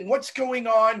used and what's going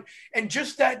on, and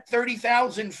just that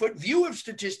 30,000-foot view of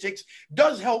statistics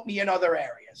does help me in other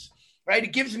areas, right?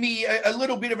 It gives me a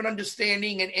little bit of an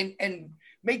understanding and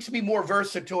makes me more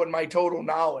versatile in my total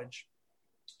knowledge.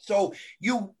 So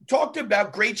you talked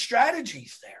about great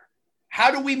strategies there. How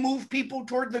do we move people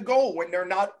toward the goal when they're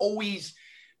not always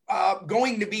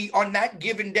going to be on that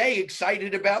given day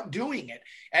excited about doing it,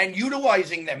 and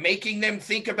utilizing them, making them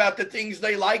think about the things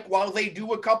they like while they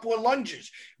do a couple of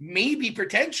lunges? Maybe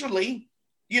potentially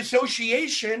the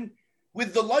association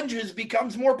with the lunges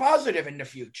becomes more positive in the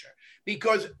future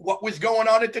because what was going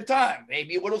on at the time,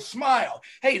 maybe a little smile.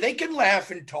 Hey, they can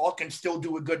laugh and talk and still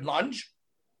do a good lunge.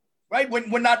 Right? When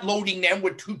we're not loading them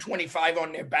with 225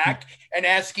 on their back and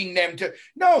asking them to,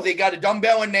 no, they got a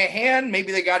dumbbell in their hand.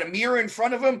 Maybe they got a mirror in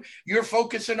front of them. You're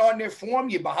focusing on their form.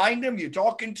 You're behind them. You're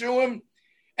talking to them.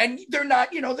 And they're not,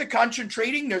 they're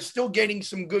concentrating. They're still getting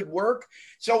some good work.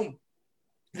 So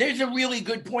there's a really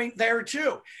good point there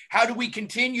too. How do we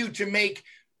continue to make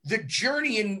the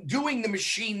journey in doing the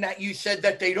machine that you said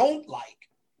that they don't like?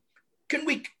 Can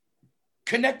we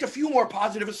connect a few more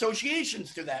positive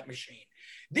associations to that machine?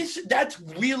 That's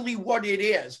really what it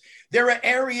is. There are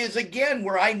areas, again,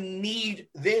 where I need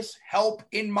this help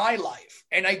in my life,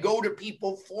 and I go to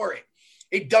people for it.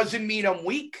 It doesn't mean I'm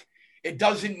weak. It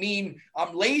doesn't mean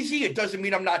I'm lazy. It doesn't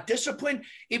mean I'm not disciplined.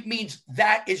 It means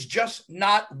that is just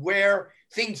not where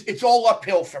it's all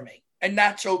uphill for me, and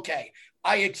that's okay.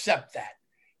 I accept that.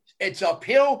 It's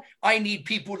uphill. I need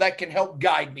people that can help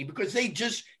guide me because they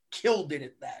just killed it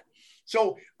at that.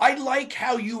 So I like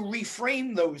how you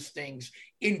reframe those things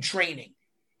in training.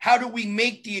 How do we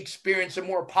make the experience a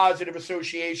more positive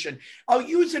association? I'll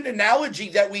use an analogy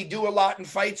that we do a lot in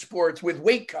fight sports with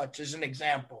weight cuts as an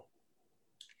example.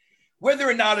 Whether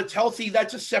or not it's healthy,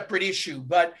 that's a separate issue.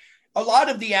 But a lot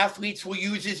of the athletes will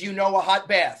use, as you know, a hot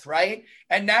bath, right?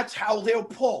 And that's how they'll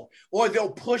pull, or they'll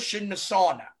push in the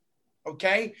sauna,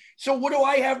 okay? So what do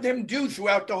I have them do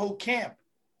throughout the whole camp?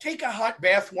 Take a hot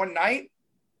bath one night.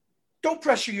 Don't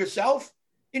pressure yourself.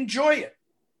 Enjoy it.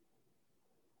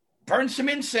 Burn some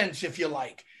incense if you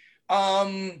like.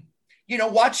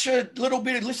 Watch a little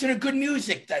bit, listen to good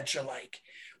music that you like.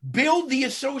 Build the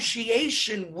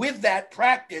association with that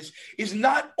practice is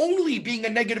not only being a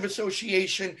negative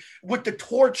association with the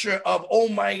torture of, oh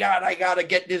my God, I got to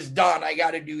get this done. I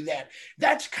got to do that.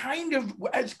 That's kind of,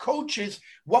 as coaches,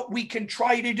 what we can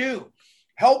try to do.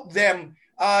 Help them.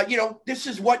 This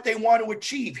is what they want to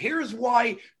achieve. Here's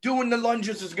why doing the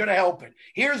lunges is going to help it.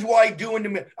 Here's why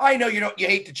I know you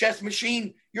hate the chest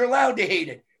machine. You're allowed to hate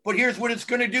it, but here's what it's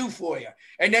going to do for you.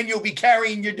 And then you'll be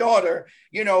carrying your daughter,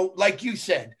 like you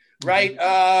said, right,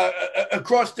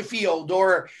 across the field,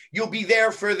 or you'll be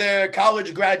there for their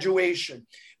college graduation.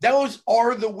 Those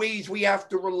are the ways we have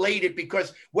to relate it,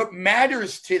 because what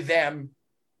matters to them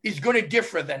is going to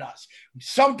differ than us.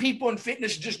 Some people in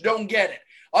fitness just don't get it.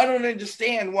 I don't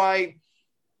understand why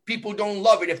people don't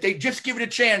love it. If they just give it a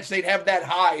chance, they'd have that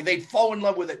high. They'd fall in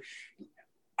love with it.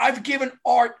 I've given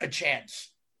art a chance.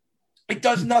 It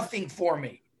does nothing for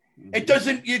me. It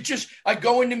doesn't, I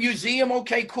go in the museum.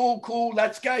 Okay, cool.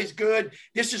 That guy's good.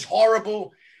 This is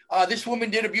horrible. This woman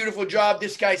did a beautiful job.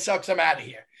 This guy sucks. I'm out of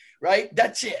here. Right?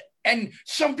 That's it. And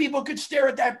some people could stare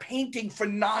at that painting for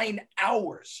 9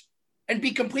 hours and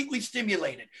be completely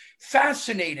stimulated,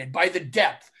 fascinated by the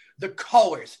depth, the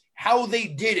colors, how they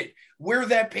did it, where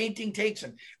that painting takes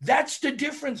them. That's the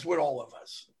difference with all of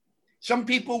us. Some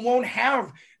people won't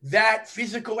have that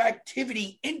physical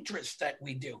activity interest that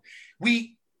we do.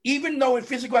 Even though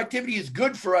physical activity is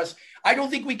good for us, I don't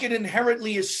think we can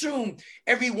inherently assume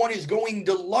everyone is going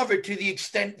to love it to the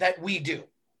extent that we do.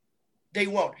 They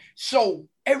won't. So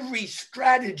every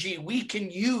strategy we can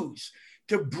use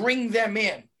to bring them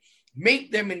in,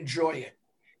 make them enjoy it,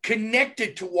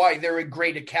 connected to why they're a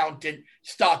great accountant,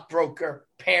 stockbroker,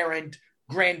 parent,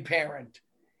 grandparent,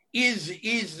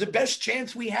 is the best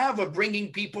chance we have of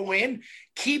bringing people in,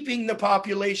 keeping the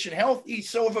population healthy.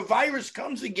 So if a virus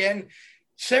comes again,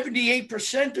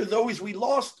 78% of those we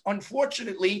lost,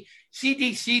 unfortunately,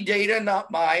 CDC data,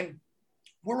 not mine,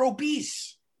 were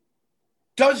obese.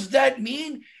 Does that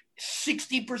mean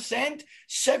 60%,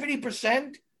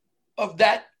 70% of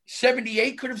that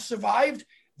 78 could have survived?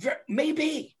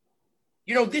 Maybe.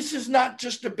 This is not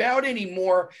just about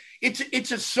anymore.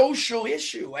 It's a social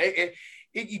issue.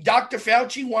 Dr.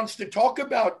 Fauci wants to talk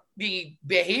about the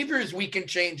behaviors we can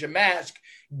change a mask,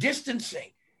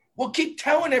 distancing. Well, keep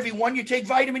telling everyone you take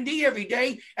vitamin D every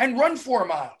day and run 4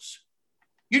 miles.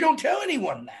 You don't tell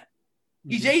anyone that.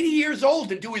 He's 80 years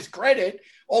old, and to his credit,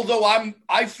 although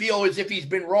I feel as if he's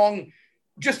been wrong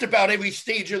just about every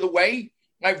stage of the way.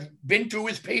 I've been through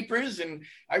his papers and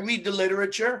I read the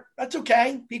literature. That's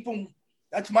okay.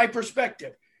 That's my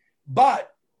perspective. But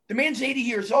the man's 80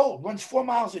 years old, runs 4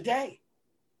 miles a day.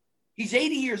 He's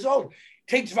 80 years old,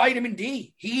 takes vitamin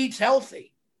D. He eats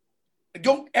healthy. I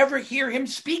don't ever hear him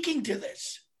speaking to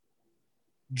this.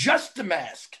 Just the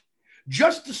mask,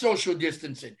 just the social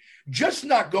distancing, just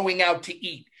not going out to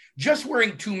eat, just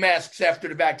wearing 2 masks after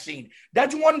the vaccine.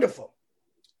 That's wonderful.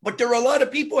 But there are a lot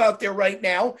of people out there right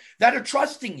now that are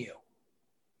trusting you.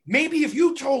 Maybe if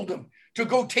you told them to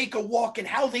go take a walk and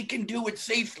how they can do it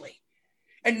safely,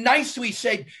 and nicely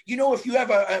said, if you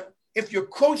have if you're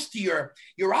close to your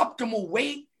optimal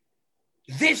weight,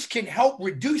 this can help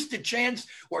reduce the chance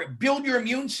or build your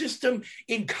immune system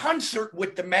in concert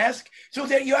with the mask so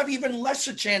that you have even less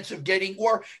a chance of getting,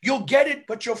 or you'll get it,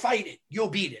 but you'll fight it. You'll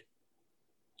beat it.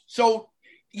 So,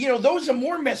 those are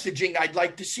more messaging I'd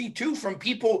like to see too from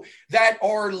people that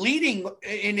are leading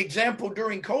an example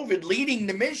during COVID, leading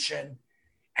the mission.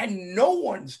 And no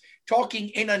one's talking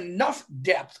in enough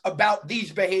depth about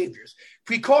these behaviors.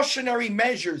 Precautionary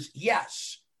measures,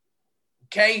 yes.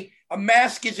 Okay, a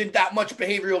mask isn't that much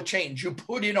behavioral change. You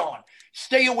put it on.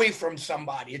 Stay away from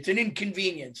somebody. It's an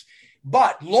inconvenience.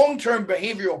 But long-term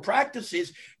behavioral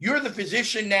practices, you're the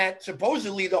physician that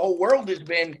supposedly the whole world has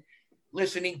been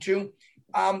listening to.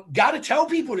 Got to tell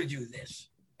people to do this.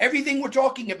 Everything we're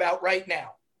talking about right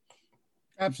now.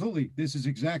 Absolutely. This is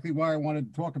exactly why I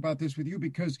wanted to talk about this with you,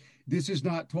 because this is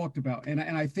not talked about. And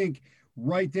I think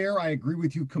right there, I agree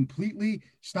with you completely.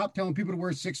 Stop telling people to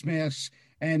wear 6 masks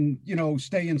and,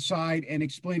 stay inside and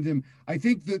explain to them. I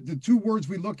think that the 2 words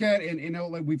we look at, and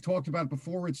like we've talked about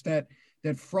before, it's that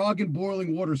frog in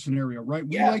boiling water scenario, right?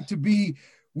 We like to be,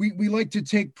 we like to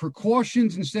take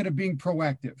precautions instead of being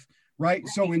proactive, right?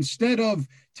 So instead of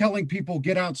telling people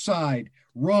get outside,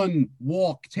 run,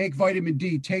 walk, take vitamin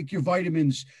D, take your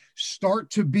vitamins, start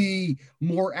to be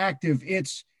more active.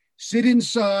 It's sit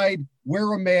inside,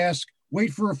 wear a mask,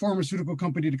 wait for a pharmaceutical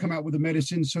company to come out with a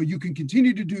medicine so you can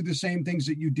continue to do the same things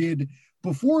that you did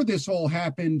before this all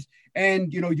happened,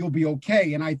 and you'll be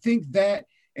okay. And I think that,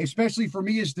 especially for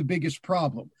me, is the biggest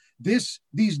problem.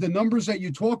 The numbers that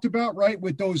you talked about, right,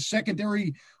 with those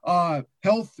secondary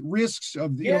health risks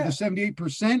of the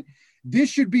 78%.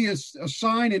 This should be a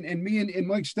sign, and me and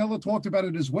Mike Stella talked about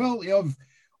it as well, of,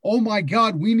 oh my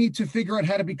God, we need to figure out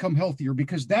how to become healthier,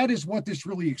 because that is what this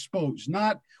really exposed.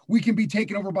 Not we can be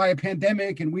taken over by a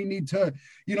pandemic and we need to,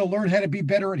 learn how to be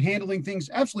better at handling things.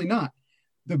 Absolutely not.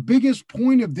 The biggest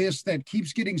point of this that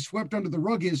keeps getting swept under the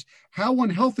rug is how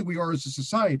unhealthy we are as a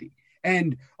society.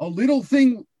 And a little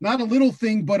thing, not a little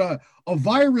thing, but a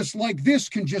virus like this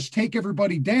can just take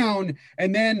everybody down.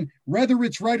 And then whether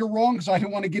it's right or wrong, because I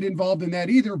don't want to get involved in that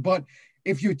either, but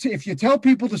if you tell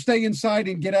people to stay inside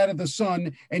and get out of the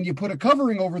sun and you put a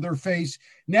covering over their face,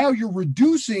 now you're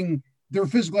reducing their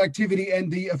physical activity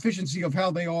and the efficiency of how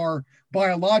they are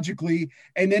biologically.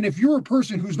 And then if you're a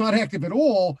person who's not active at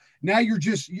all, now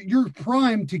you're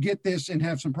primed to get this and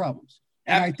have some problems.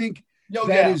 And I think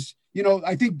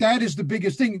I think that is the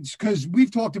biggest thing, because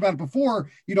we've talked about it before.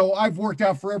 I've worked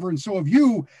out forever and so have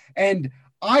you. And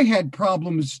I had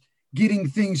problems getting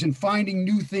things and finding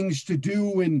new things to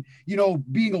do and,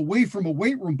 being away from a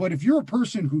weight room. But if you're a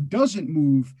person who doesn't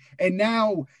move, and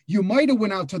now you might have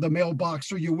went out to the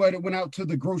mailbox or you might have went out to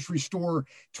the grocery store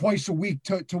twice a week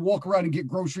to walk around and get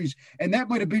groceries, and that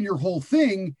might have been your whole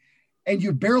thing, and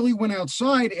you barely went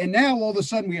outside, and now all of a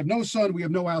sudden we have no sun, we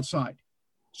have no outside.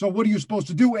 So what are you supposed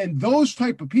to do? And those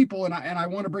type of people, and I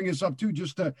want to bring this up too,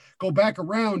 just to go back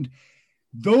around,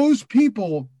 those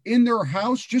people in their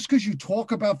house, just because you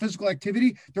talk about physical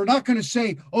activity, they're not going to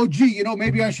say, oh, gee,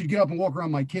 maybe I should get up and walk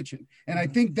around my kitchen. And I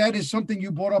think that is something you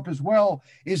brought up as well,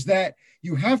 is that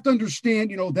you have to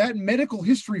understand, that medical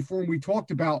history form we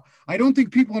talked about. I don't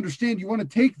think people understand. You want to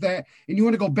take that and you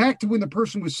want to go back to when the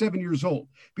person was 7 years old,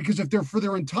 because if they're for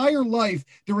their entire life,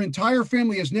 their entire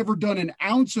family has never done an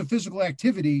ounce of physical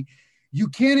activity, you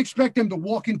can't expect them to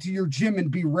walk into your gym and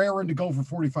be raring to go for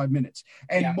 45 minutes.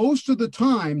 And most of the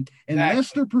time,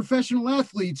 unless they're professional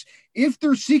athletes, if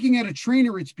they're seeking out a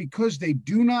trainer, it's because they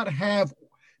do not have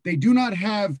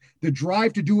the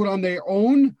drive to do it on their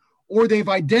own, or they've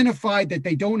identified that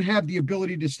they don't have the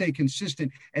ability to stay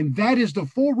consistent. And that is the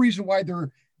full reason why they're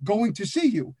going to see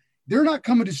you. they're not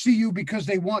coming to see you because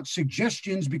they want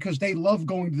suggestions, because they love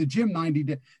going to the gym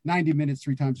 90 minutes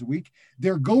 3 times a week.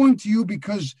 They're going to you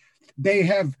because they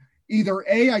have either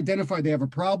A, identified they have a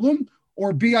problem,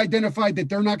 or B, identified that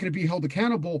they're not going to be held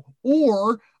accountable.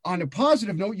 Or on a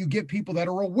positive note, you get people that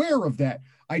are aware of that.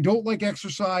 I don't like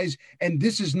exercise, and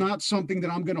this is not something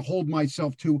that I'm going to hold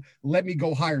myself to. Let me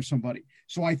go hire somebody.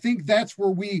 So I think that's where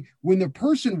when the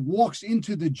person walks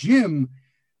into the gym,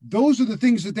 those are the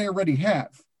things that they already have.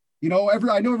 You know,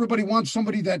 I know everybody wants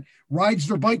somebody that rides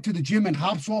their bike to the gym and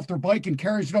hops off their bike and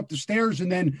carries it up the stairs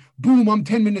and then boom, I'm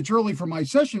 10 minutes early for my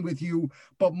session with you.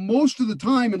 But most of the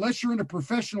time, unless you're in a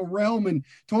professional realm, and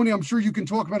Tony, I'm sure you can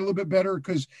talk about it a little bit better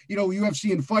because, you know,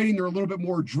 UFC and fighting, they're a little bit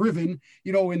more driven,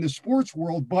 you know, in the sports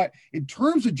world. But in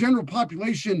terms of general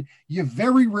population, you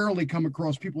very rarely come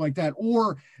across people like that.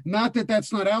 Or not that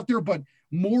that's not out there, but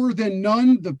more than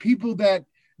none, the people that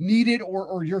need it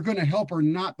or you're going to help are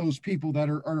not those people that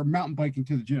are mountain biking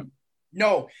to the gym.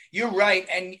 No, you're right.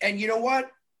 And you know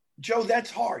what, Joe, that's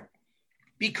hard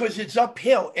because it's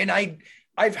uphill. And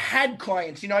I've had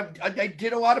clients, you know, I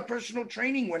did a lot of personal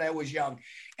training when I was young,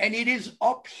 and it is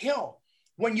uphill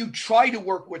when you try to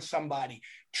work with somebody,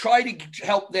 try to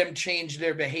help them change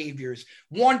their behaviors,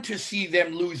 want to see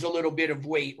them lose a little bit of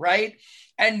weight, right?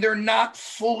 And they're not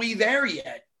fully there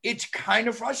yet. It's kind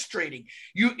of frustrating.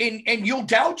 You'll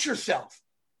doubt yourself,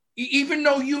 even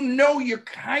though you know you're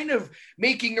kind of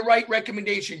making the right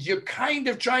recommendations. You're kind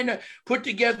of trying to put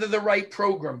together the right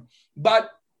program, but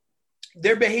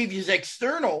their behaviors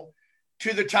external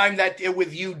to the time that they're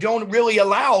with you don't really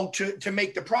allow to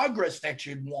make the progress that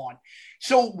you'd want.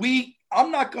 So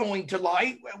I'm not going to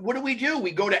lie. What do?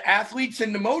 We go to athletes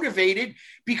and the motivated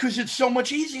because it's so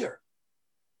much easier.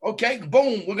 Okay,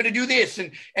 boom, we're going to do this.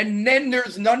 And then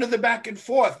there's none of the back and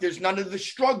forth. There's none of the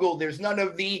struggle. There's none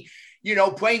of the, you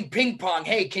know, playing ping pong.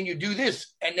 Hey, can you do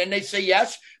this? And then they say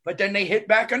yes, but then they hit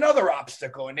back another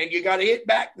obstacle. And then you got to hit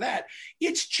back that.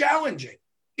 It's challenging.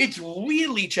 It's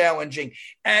really challenging.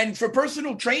 And for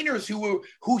personal trainers who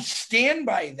stand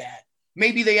by that,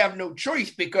 maybe they have no choice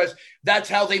because that's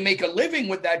how they make a living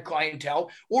with that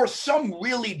clientele, or some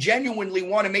really genuinely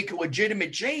want to make a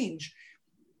legitimate change.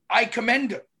 I commend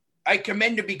them. I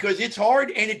commend it because it's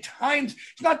hard, and at times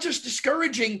it's not just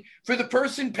discouraging for the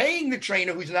person paying the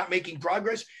trainer who's not making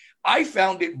progress. I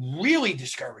found it really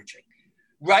discouraging,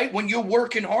 right? When you're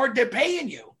working hard, they're paying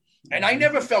you. And I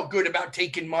never felt good about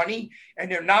taking money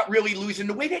and they're not really losing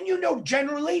the weight. And, you know,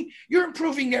 generally you're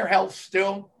improving their health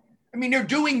still. I mean, they're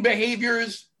doing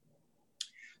behaviors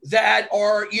that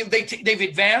are, you know, they've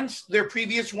advanced their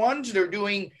previous ones. They're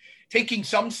taking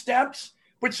some steps.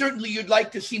 But certainly you'd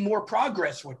like to see more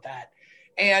progress with that.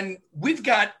 And we've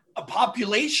got a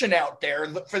population out there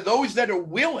for those that are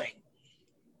willing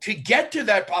to get to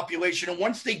that population. And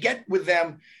once they get with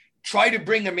them, try to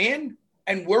bring them in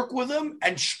and work with them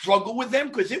and struggle with them,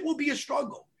 because it will be a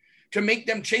struggle to make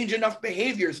them change enough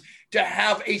behaviors to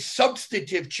have a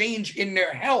substantive change in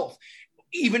their health,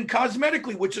 even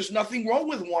cosmetically, which is nothing wrong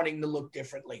with wanting to look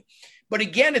differently. But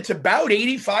again, it's about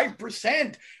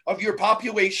 85% of your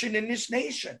population in this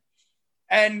nation.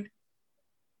 And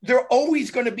there are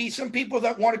always going to be some people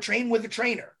that want to train with a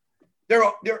trainer. There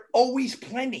are always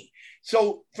plenty.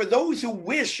 So for those who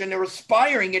wish and are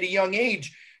aspiring at a young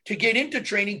age to get into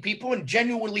training people and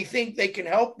genuinely think they can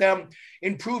help them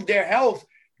improve their health,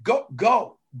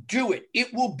 go, do it.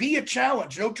 It will be a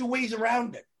challenge. No two ways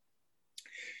around it.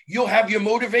 You'll have your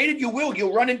motivated,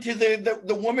 you'll run into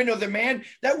the woman or the man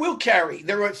that will carry.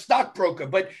 They're a stockbroker,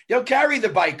 but they'll carry the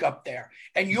bike up there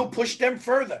and you'll push them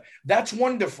further. That's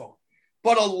wonderful.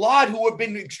 But a lot who have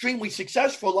been extremely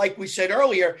successful, like we said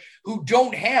earlier, who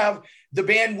don't have the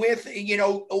bandwidth, you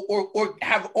know, or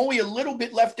have only a little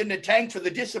bit left in the tank for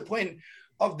the discipline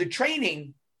of the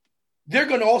training, they're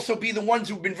going to also be the ones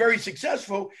who've been very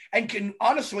successful and can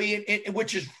honestly,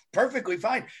 which is perfectly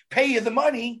fine, pay you the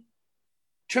money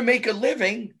to make a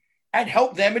living and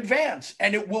help them advance.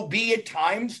 And it will be at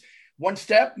times one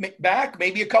step back,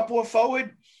 maybe a couple of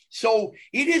forward. So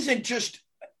it isn't just,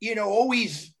 you know,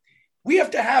 always, we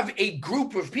have to have a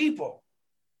group of people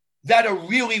that are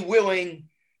really willing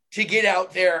to get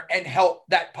out there and help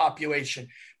that population.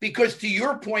 Because to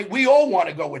your point, we all want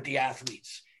to go with the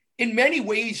athletes. In many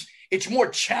ways, it's more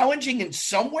challenging in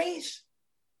some ways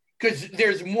because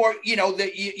there's more, you know,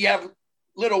 that you have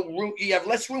little room, you have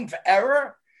less room for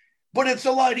error. But it's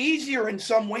a lot easier in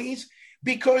some ways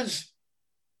because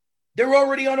they're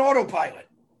already on autopilot,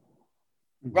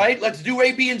 right? Let's do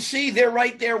A, B, and C. They're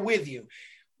right there with you.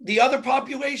 The other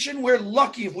population, we're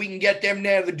lucky if we can get them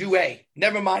there to do A,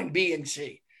 never mind B and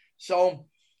C. So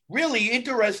really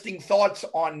interesting thoughts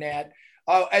on that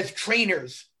as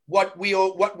trainers. what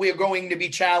we're going to be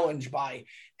challenged by.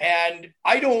 And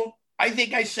I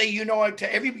think I say,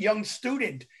 to every young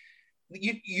student,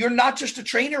 you're not just a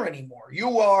trainer anymore.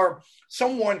 You are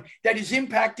someone that is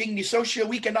impacting the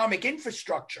socioeconomic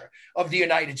infrastructure of the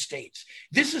United States.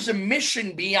 This is a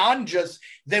mission beyond just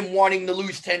them wanting to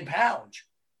lose 10 pounds.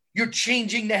 You're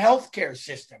changing the healthcare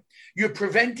system. You're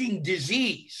preventing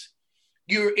disease.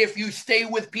 If you stay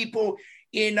with people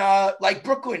in like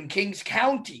Brooklyn, Kings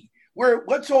County, where,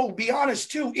 let's all be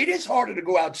honest too, it is harder to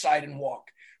go outside and walk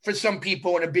for some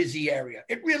people in a busy area.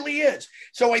 It really is.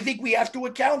 So I think we have to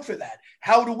account for that.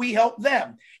 How do we help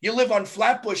them? You live on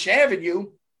Flatbush Avenue,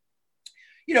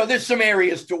 there's some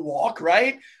areas to walk,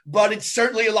 right? But it's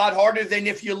certainly a lot harder than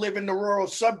if you live in the rural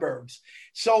suburbs.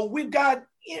 So we've got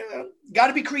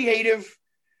to be creative,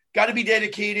 got to be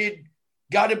dedicated,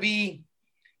 got to be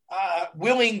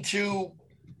willing to,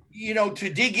 to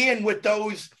dig in with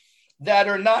those that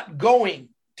are not going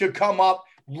to come up,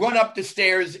 run up the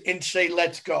stairs and say,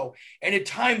 let's go. And at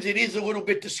times it is a little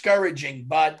bit discouraging,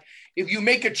 but if you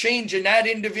make a change in that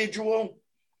individual,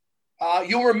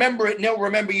 you'll remember it and they'll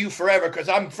remember you forever, because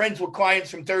I'm friends with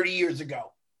clients from 30 years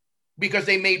ago because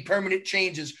they made permanent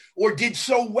changes or did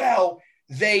so well,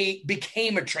 they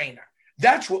became a trainer.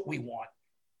 That's what we want.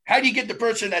 How do you get the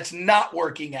person that's not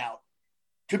working out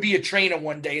to be a trainer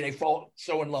one day and they fall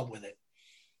so in love with it?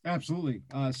 Absolutely.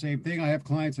 Same thing. I have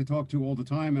clients I talk to all the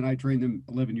time, and I trained them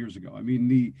 11 years ago. I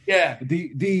mean,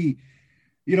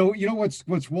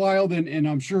 what's wild, and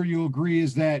I'm sure you'll agree,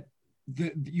 is that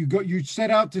you set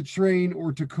out to train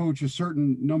or to coach a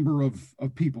certain number of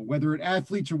people, whether it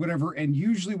athletes or whatever. And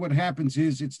usually what happens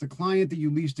is it's the client that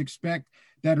you least expect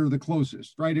that are the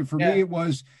closest, right? And for me, it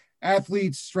was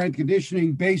athletes, strength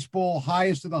conditioning, baseball,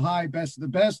 highest of the high, best of the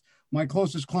best. My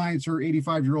closest clients are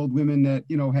 85-year-old women that,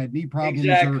 had knee problems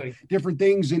or different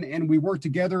things. And we worked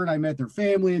together, and I met their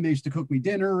family, and they used to cook me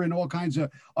dinner and all kinds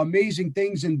of amazing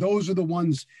things. And those are the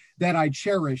ones that I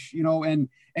cherish,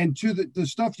 and to the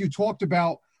stuff you talked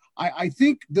about, I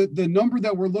think the number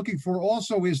that we're looking for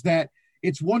also is that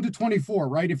it's 1 to 24,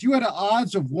 right? If you had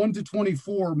odds of 1 to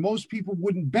 24, most people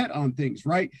wouldn't bet on things,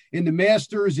 right? In the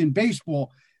Masters, in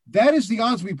baseball, that is the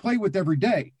odds we play with every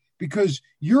day. Because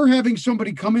you're having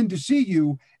somebody come in to see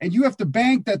you, and you have to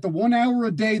bank that the 1 hour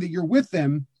a day that you're with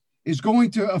them is going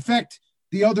to affect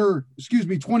the other,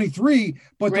 23,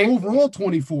 but the overall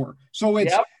 24. So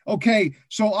it's, okay,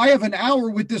 so I have an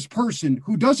hour with this person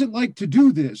who doesn't like to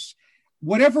do this.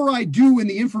 Whatever I do and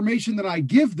the information that I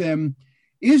give them,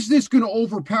 is this going to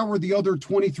overpower the other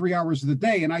 23 hours of the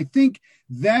day? And I think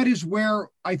that is where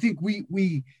I think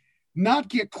we not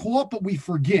get caught, but we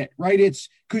forget, right? It's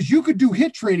because you could do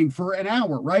HIIT training for an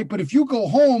hour, right? But if you go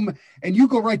home and you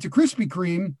go right to Krispy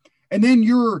Kreme, and then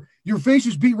your face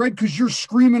is beat red because you're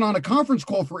screaming on a conference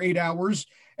call for 8 hours,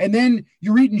 and then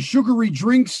you're eating sugary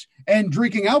drinks and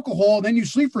drinking alcohol, and then you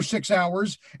sleep for 6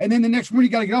 hours, and then the next morning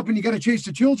you got to get up and you got to chase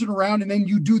the children around, and then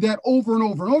you do that over and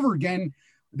over and over again.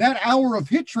 That hour of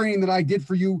HIIT training that I did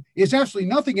for you is actually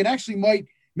nothing. It actually might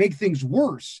make things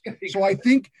worse. So I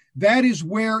think that is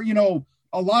where,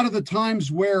 a lot of the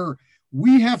times where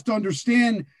we have to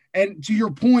understand, and to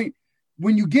your point,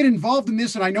 when you get involved in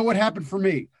this, and I know what happened for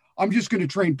me, I'm just going to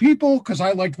train people because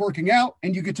I liked working out,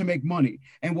 and you get to make money.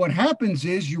 And what happens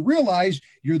is you realize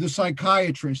you're the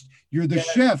psychiatrist, you're the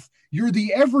chef, you're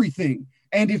the everything.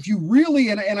 And if you really,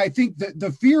 and I think that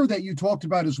the fear that you talked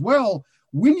about as well,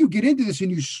 when you get into this and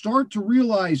you start to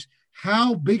realize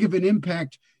how big of an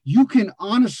impact you can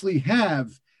honestly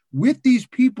have with these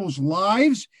people's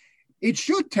lives, it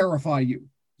should terrify you.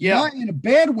 Not in a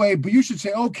bad way, but you should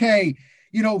say, okay,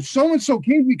 so-and-so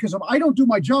came because if I don't do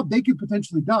my job, they could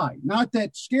potentially die. Not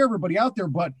that scare everybody out there,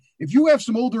 but if you have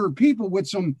some older people with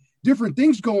some different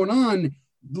things going on,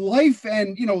 life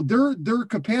and, their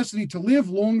capacity to live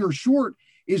long or short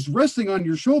is resting on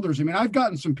your shoulders. I mean, I've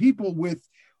gotten some people with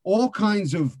all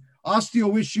kinds of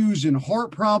osteo issues and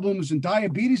heart problems and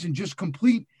diabetes and just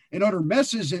complete and utter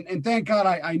messes. And thank God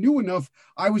I knew enough.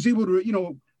 I was able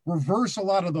to, reverse a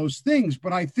lot of those things.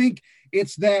 But I think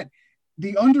it's that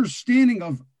the understanding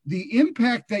of the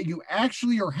impact that you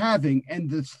actually are having and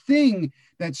the thing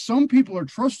that some people are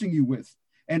trusting you with,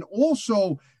 and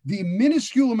also the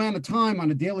minuscule amount of time on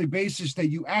a daily basis that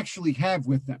you actually have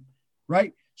with them,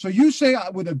 right? So you say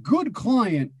with a good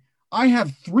client, I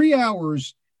have 3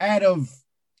 hours out of,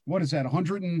 what is that,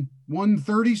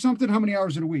 130 something? How many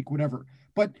hours in a week? Whatever.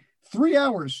 But 3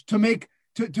 hours to make,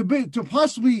 to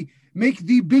possibly make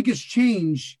the biggest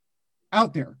change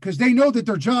out there, because they know that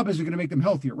their job isn't going to make them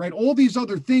healthier, right? All these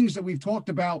other things that we've talked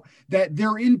about that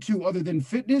they're into other than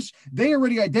fitness, they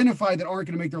already identify that aren't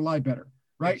going to make their life better,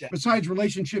 right? Exactly. Besides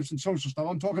relationships and social stuff,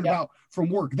 I'm talking about from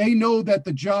work. They know that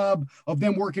the job of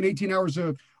them working 18 hours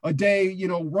a day, you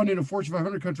know, running a Fortune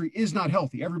 500 country is not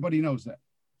healthy. Everybody knows that.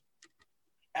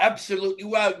 Absolutely.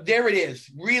 Well, there it is.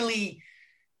 Really,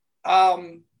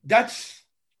 that's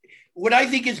what I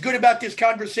think is good about this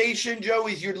conversation, Joe,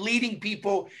 is you're leading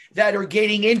people that are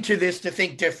getting into this to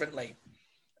think differently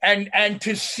and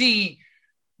to see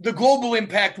the global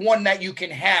impact, one, that you can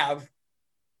have.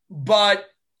 But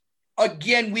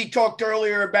again, we talked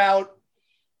earlier about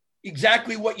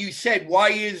exactly what you said. Why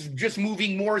is just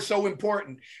moving more so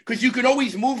important? Because you can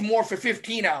always move more for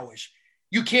 15 hours.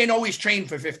 You can't always train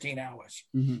for 15 hours,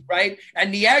 right?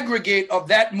 And the aggregate of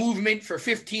that movement for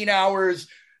 15 hours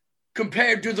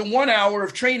compared to the 1 hour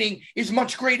of training is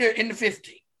much greater in the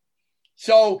 50.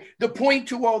 So the point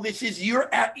to all this is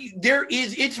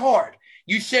it's hard.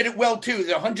 You said it well too.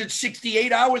 The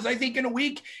 168 hours, I think, in a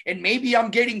week, and maybe I'm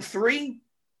getting 3.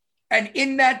 And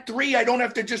in that 3, I don't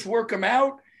have to just work them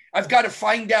out. I've got to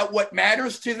find out what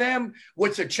matters to them,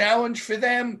 what's a challenge for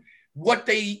them, what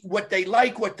they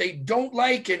like, what they don't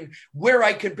like, and where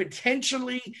I can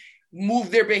potentially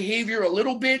move their behavior a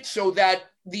little bit so that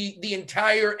the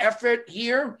entire effort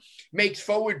here makes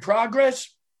forward progress.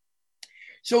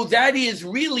 So that is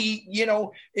really, you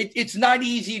know, it's not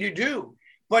easy to do.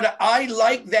 But I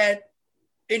like that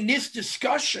in this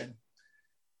discussion,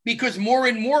 because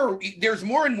there's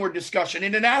more and more discussion.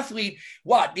 In an athlete,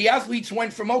 the athletes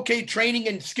went from, training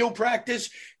and skill practice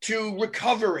to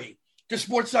recovery, to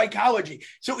sports psychology.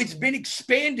 So it's been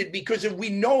expanded because we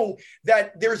know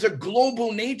that there's a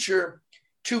global nature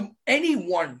to any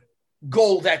one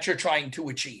goal that you're trying to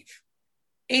achieve,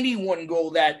 any one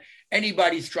goal that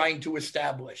anybody's trying to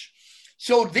establish.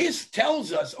 So this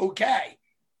tells us,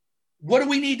 what do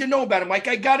we need to know about him? Like,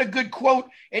 I got a good quote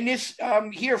in this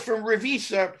here from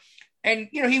Revisa, and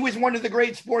you know, he was one of the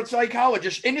great sports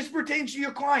psychologists, and this pertains to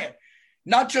your client,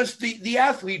 not just the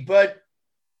athlete, but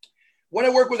when I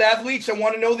work with athletes, I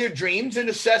want to know their dreams and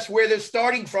assess where they're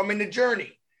starting from in the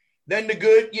journey. Then the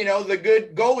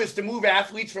good goal is to move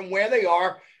athletes from where they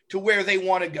are to where they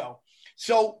want to go.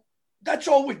 So that's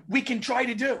all we can try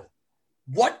to do.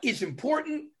 What is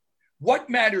important? What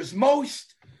matters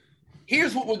most?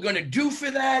 Here's what we're going to do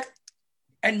for that.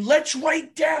 And let's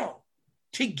write down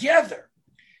together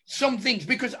some things,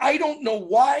 because I don't know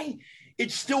why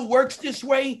it still works this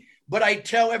way, but I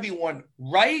tell everyone,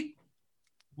 write,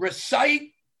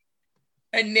 recite,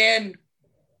 and then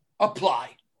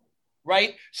apply,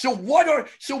 right? So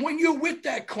when you're with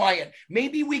that client,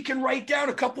 maybe we can write down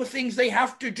a couple of things they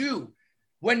have to do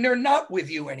when they're not with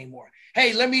you anymore.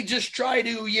 Hey, let me just try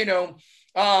to,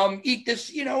 eat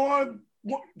this,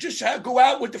 just go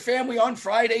out with the family on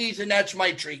Fridays, and that's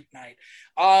my treat night.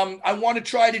 I want to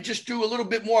try to just do a little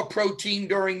bit more protein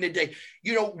during the day.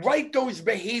 Write those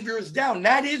behaviors down.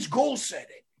 That is goal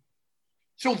setting.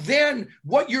 So then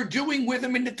what you're doing with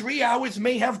them in the 3 hours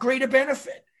may have greater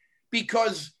benefit,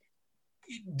 because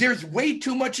there's way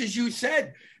too much, as you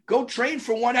said. Go train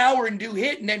for 1 hour and do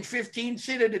HIIT, and then 15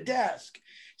 sit at a desk.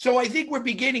 So I think we're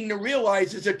beginning to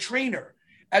realize, as a trainer,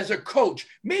 as a coach,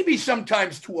 maybe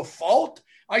sometimes to a fault,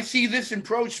 I see this in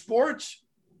pro sports,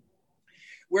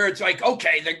 where it's like,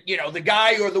 the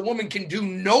guy or the woman can do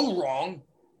no wrong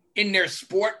in their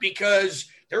sport because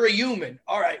they're a human.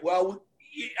 All right, well,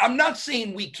 I'm not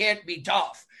saying we can't be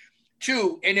tough,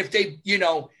 too. And if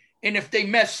they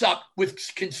mess up with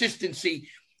consistency,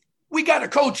 we got to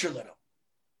coach a little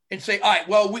and say, all right,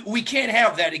 well, we can't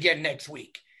have that again next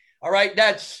week. All right,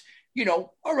 that's,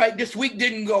 all right, this week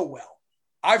didn't go well.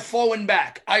 I've fallen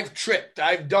back. I've tripped.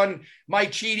 I've done my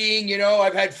cheating.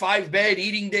 I've had 5 bad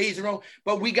eating days in a row,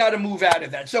 but we got to move out of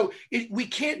that. So we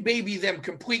can't baby them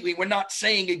completely. We're not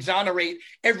saying exonerate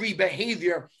every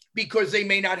behavior, because they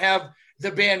may not have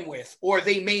the bandwidth or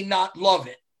they may not love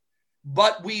it.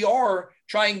 But we are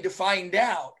trying to find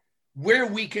out where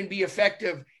we can be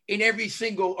effective in every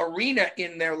single arena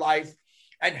in their life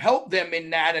and help them in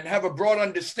that, and have a broad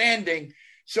understanding,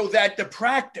 so that the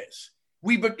practice,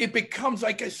 it becomes,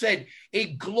 like I said,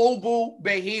 a global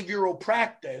behavioral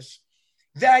practice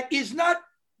that is not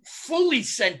fully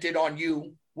centered on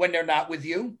you when they're not with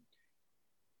you,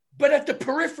 but at the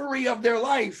periphery of their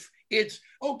life, it's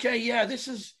this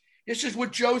is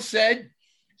what Joe said.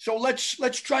 So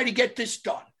let's try to get this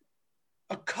done.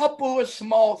 A couple of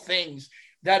small things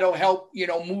that'll help,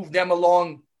 move them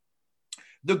along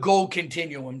the goal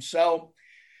continuum. So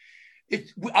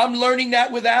I'm learning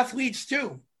that with athletes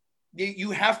too.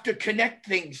 You have to connect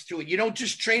things to it. You don't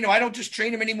just train them. I don't just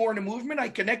train them anymore in a movement. I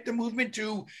connect the movement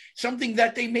to something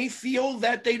that they may feel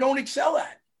that they don't excel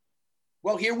at.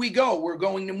 Well, here we go. We're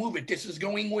going to move it. This is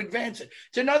going to advance it.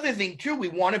 It's another thing, too. We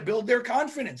want to build their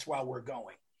confidence while we're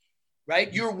going,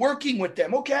 right? You're working with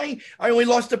them. Okay, I only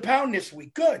lost a pound this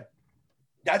week. Good.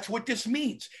 That's what this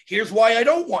means. Here's why I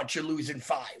don't want you losing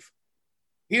 5.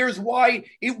 Here's why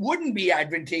it wouldn't be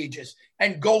advantageous.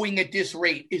 And going at this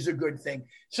rate is a good thing.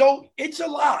 So it's a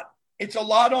lot. It's a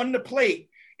lot on the plate.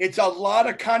 It's a lot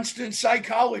of constant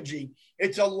psychology.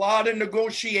 It's a lot of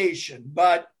negotiation.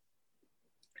 But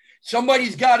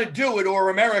somebody's got to do it, or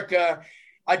America,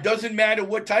 it doesn't matter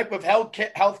what type of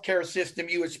healthcare system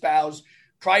you espouse,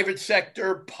 private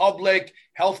sector, public,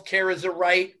 healthcare is a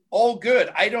right, all good.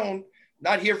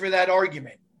 Not here for that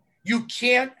argument. You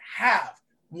can't have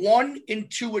 1 in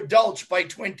 2 adults by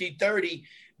 2030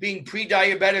 being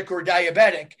pre-diabetic or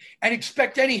diabetic and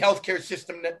expect any healthcare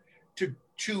system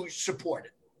to support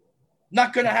it.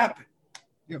 Not going to happen.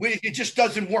 Yep. It just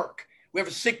doesn't work. We have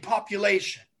a sick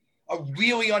population, a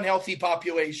really unhealthy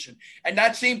population. And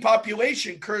that same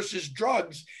population curses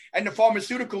drugs and the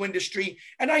pharmaceutical industry.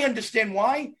 And I understand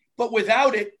why, but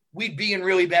without it, we'd be in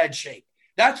really bad shape.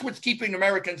 That's what's keeping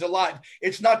Americans alive.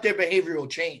 It's not their behavioral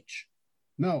change.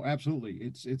 No, absolutely.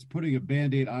 It's putting a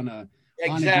Band-Aid on a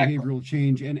Exactly. behavioral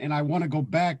change. And I want to go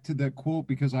back to that quote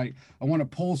because I want to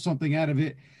pull something out of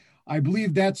it. I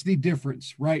believe that's the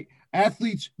difference, right?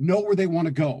 Athletes know where they want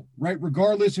to go, right?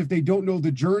 Regardless if they don't know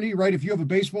the journey, right? If you have a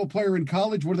baseball player in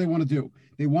college, what do they want to do?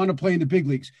 They want to play in the big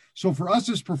leagues. So for us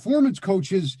as performance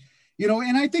coaches,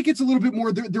 and I think it's a little bit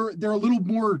more, they're a little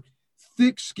more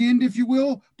thick-skinned, if you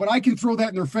will, but I can throw that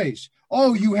in their face.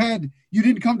 Oh, you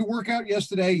didn't come to work out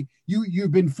yesterday.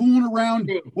 You've been fooling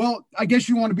around. Well, I guess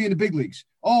you want to be in the big leagues.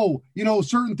 Oh,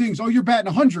 certain things. Oh, you're batting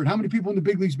 100. How many people in the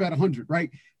big leagues bat 100,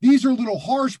 right? These are a little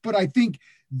harsh, but I think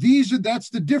that's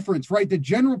the difference, right? The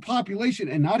general population,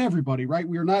 and not everybody, right?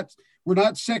 We're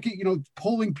not second,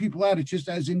 pulling people out. It's just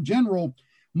as in general,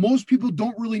 most people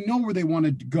don't really know where they want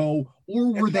to go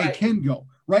or where they can go,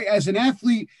 right? As an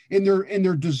athlete in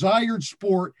their desired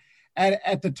sport,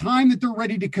 at the time that they're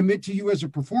ready to commit to you as a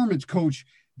performance coach,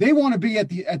 they want to be at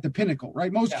the pinnacle,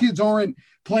 right? Most kids aren't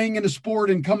playing in a sport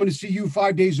and coming to see you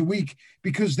 5 days a week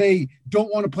because they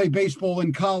don't want to play baseball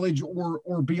in college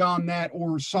or beyond that,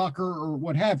 or soccer or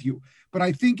what have you. But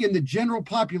I think in the general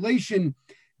population,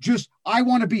 I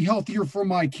want to be healthier for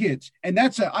my kids. And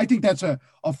I think that's a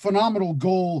phenomenal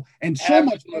goal, and so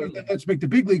much better than let's make the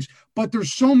big leagues. But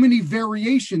there's so many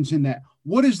variations in that.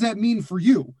 What does that mean for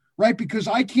you? Right? Because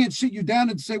I can't sit you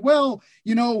down and say, well,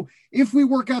 if we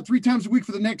work out 3 times a week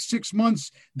for the next 6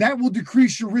 months, that will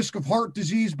decrease your risk of heart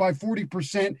disease by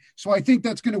 40%. So I think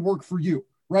that's going to work for you,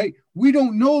 right? We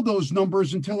don't know those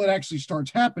numbers until it actually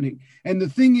starts happening. And the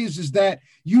thing is that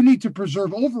you need to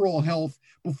preserve overall health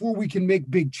before we can make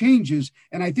big changes.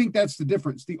 And I think that's the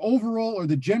difference. The overall or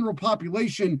the general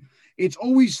population, it's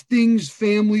always things,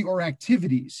 family, or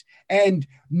activities. And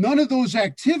none of those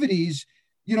activities,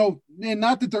 and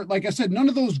not that they're, like I said, none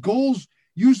of those goals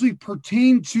usually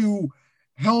pertain to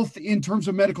health in terms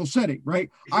of medical setting, right?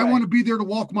 I want to be there to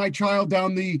walk my child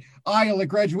down the aisle at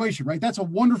graduation, right? That's a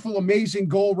wonderful, amazing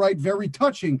goal, right? Very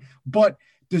touching. But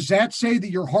does that say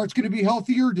that your heart's going to be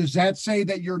healthier? Does that say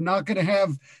that you're not going to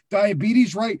have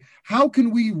diabetes, right? How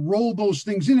can we roll those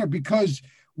things in there? Because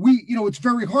it's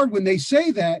very hard when they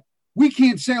say that. We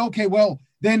can't say, okay, well,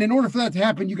 then in order for that to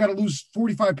happen, you got to lose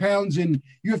 45 pounds and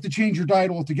you have to change your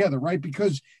diet altogether, right?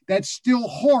 Because that's still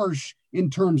harsh in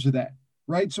terms of that,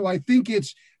 right? So I think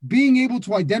it's being able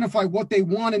to identify what they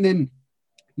want, and then,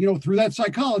 through that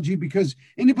psychology, because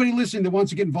anybody listening that wants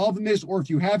to get involved in this, or if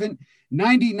you haven't,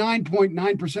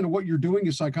 99.9% of what you're doing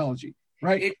is psychology,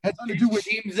 right? It has nothing to do with,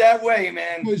 seems that way,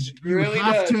 man. Because you really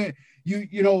have to.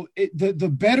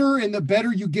 The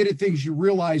better you get at things, you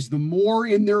realize the more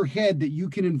in their head that you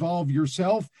can involve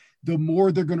yourself, the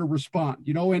more they're going to respond,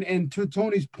 and to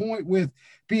Tony's point with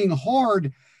being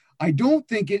hard, I don't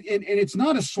think and it's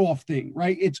not a soft thing,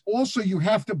 right? It's also, you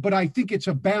have to, but I think it's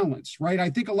a balance, right? I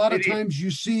think a lot of times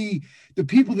you see the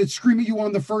people that scream at you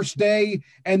on the first day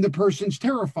and the person's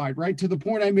terrified, right? To the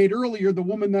point I made earlier, the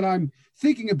woman that I'm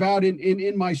thinking about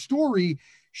in my story,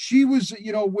 she was,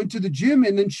 went to the gym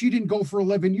and then she didn't go for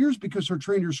 11 years because her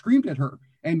trainer screamed at her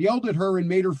and yelled at her and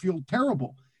made her feel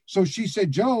terrible. So she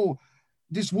said, Joe,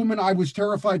 this woman, I was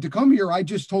terrified to come here. I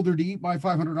just told her to eat my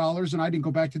 $500 and I didn't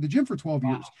go back to the gym for 12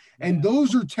 years. And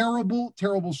those are terrible,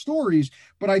 terrible stories.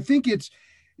 But I think it's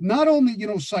not only,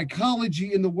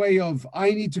 psychology in the way of,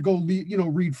 I need to go,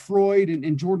 read Freud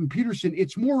and Jordan Peterson.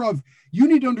 It's more of, you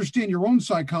need to understand your own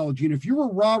psychology. And if you're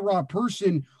a rah-rah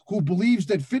person who believes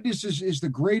that fitness is the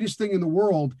greatest thing in the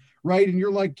world, right? And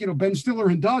you're like, Ben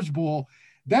Stiller in Dodgeball,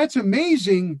 that's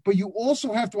amazing. But you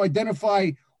also have to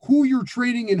identify who you're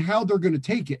training and how they're going to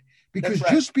take it. Because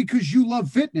just because you love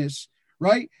fitness,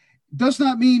 right, does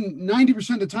not mean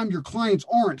 90% of the time your clients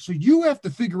aren't. So you have to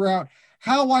figure out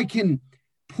how I can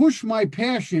push my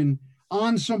passion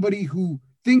on somebody who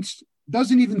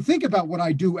doesn't even think about what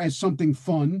I do as something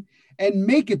fun and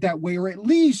make it that way, or at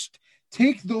least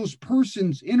take those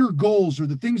person's inner goals or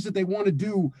the things that they want to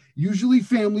do. Usually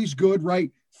family's good,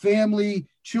 right? Family,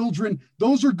 children,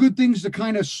 those are good things to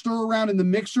kind of stir around in the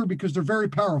mixer because they're very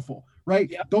powerful, right?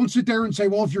 Yep. Don't sit there and say,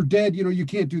 well, if you're dead, you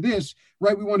can't do this,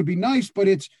 right? We want to be nice, but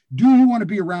it's, do you want to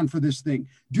be around for this thing?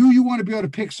 Do you want to be able to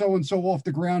pick so-and-so off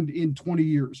the ground in 20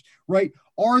 years, right?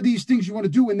 Are these things you want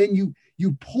to do? And then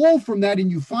you pull from that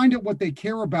and you find out what they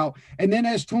care about. And then,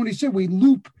 as Tony said, we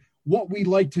loop what we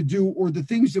like to do or the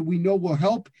things that we know will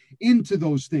help into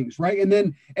those things, right? And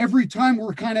then every time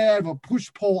we're kind of at a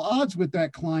push-pull odds with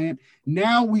that client,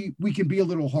 now we can be a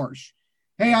little harsh.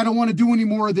 Hey, I don't want to do any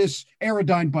more of this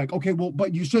Aerodyne bike. Okay, well,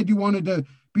 but you said you wanted to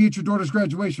be at your daughter's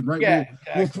graduation, right? Yeah,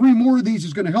 well, exactly. 3 more of these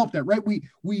is going to help that, right? We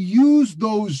use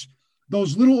those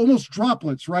little almost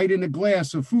droplets, right, in a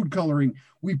glass of food coloring.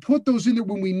 We put those in there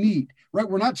when we need, right?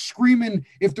 We're not screaming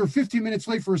if they're 15 minutes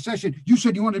late for a session. You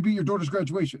said you wanted to be at your daughter's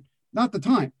graduation. Not the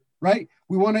time, right?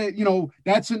 We want to,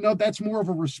 that's more of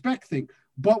a respect thing.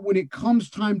 But when it comes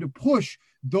time to push,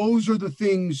 those are the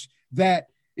things that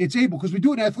it's able, because we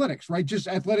do it in athletics, right? Just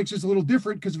athletics is a little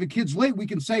different because if a kid's late, we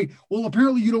can say, well,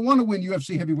 apparently you don't want to win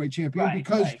UFC heavyweight champion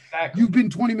because exactly. You've been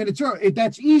 20 minutes early.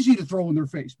 That's easy to throw in their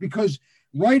face because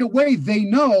right away they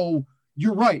know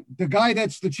you're right. The guy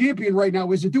that's the champion right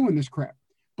now isn't doing this crap.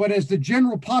 But as the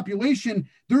general population,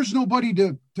 there's nobody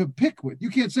to pick with. You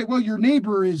can't say, well, your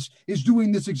neighbor is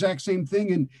doing this exact same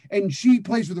thing and she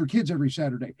plays with her kids every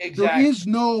Saturday. Exactly.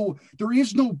 There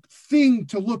is no thing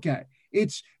to look at.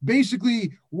 It's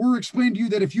basically, we're explaining to you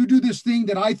that if you do this thing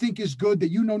that I think is good,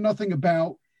 that you know nothing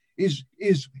about, is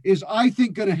I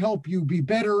think going to help you be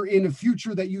better in a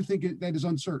future that you think that is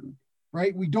uncertain,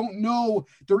 right? We don't know.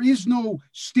 There is no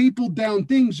stapled down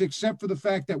things except for the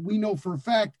fact that we know for a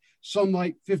fact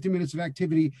sunlight, 50 minutes of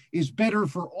activity is better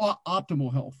for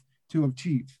optimal health to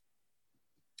achieve.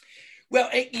 Well,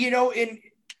 and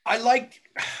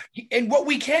what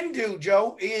we can do,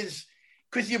 Joe, is,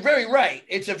 because you're very right,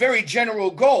 it's a very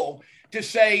general goal to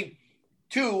say,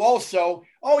 too, also,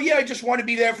 oh, yeah, I just want to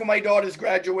be there for my daughter's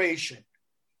graduation.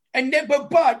 And then,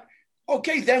 but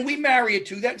okay, then we marry it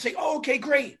to that and say, oh, okay,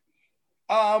 great.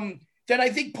 Then I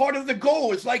think part of the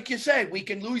goal is, like you said, we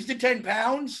can lose the 10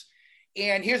 pounds.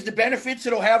 And here's the benefits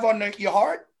it'll have on your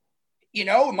heart.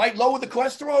 It might lower the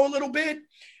cholesterol a little bit,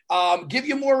 give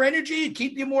you more energy,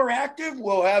 keep you more active.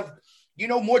 We'll have,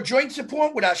 more joint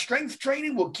support with our strength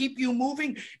training. We'll keep you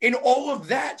moving in all of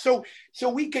that. So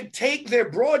we could take their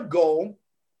broad goal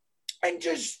and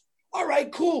just, all right,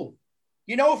 cool.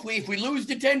 If we lose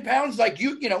the 10 pounds, like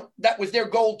that was their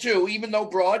goal too, even though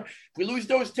broad, if we lose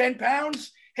those 10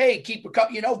 pounds, hey, keep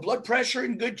blood pressure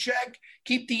in good check,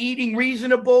 keep the eating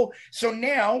reasonable. So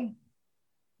now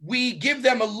we give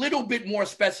them a little bit more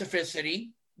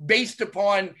specificity based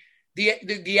upon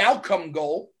the outcome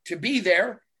goal to be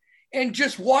there and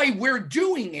just why we're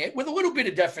doing it with a little bit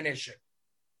of definition.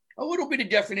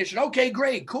 Okay,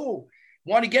 great, cool.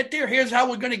 Want to get there? Here's how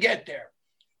we're going to get there,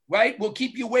 right? We'll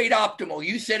keep you weight optimal.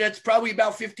 You said it's probably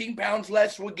about 15 pounds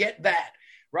less. We'll get that,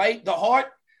 right? The heart,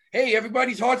 hey,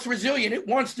 everybody's heart's resilient. It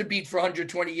wants to beat for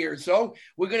 120 years. So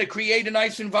we're going to create a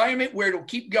nice environment where it'll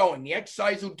keep going. The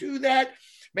exercise will do that.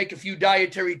 Make a few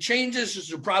dietary changes. This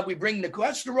will probably bring the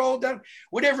cholesterol down.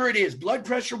 Whatever it is, blood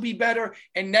pressure will be better.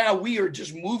 And now we are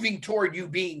just moving toward you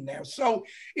being there. So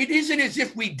it isn't as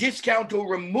if we discount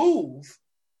or remove,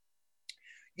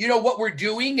 what we're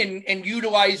doing and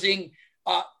utilizing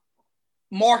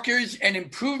markers and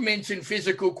improvements in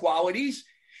physical qualities.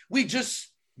 We just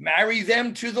marry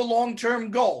them to the long-term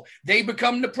goal. They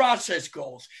become the process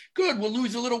goals. Good. We'll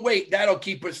lose a little weight. That'll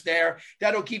keep us there.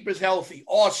 That'll keep us healthy.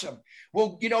 Awesome.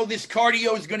 Well, this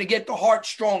cardio is going to get the heart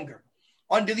stronger.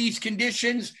 Under these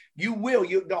conditions, you will.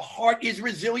 The heart is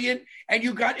resilient, and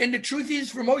the truth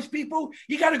is, for most people,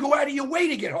 you got to go out of your way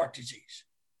to get heart disease.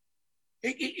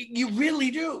 You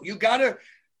really do. You got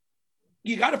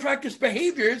to practice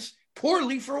behaviors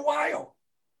poorly for a while.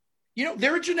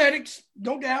 There are genetics,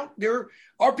 no doubt. There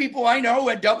are people I know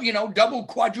at double,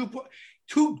 quadruple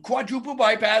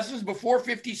bypasses before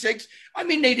 56. I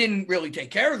mean, they didn't really take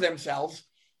care of themselves,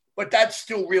 but that's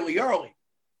still really early.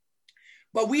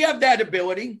 But we have that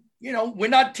ability. We're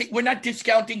not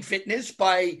discounting fitness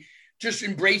by just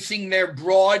embracing their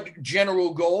broad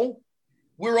general goal.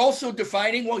 We're also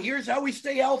defining, well, here's how we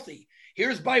stay healthy.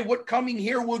 Here's by what coming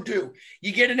here will do.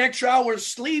 You get an extra hour of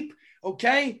sleep.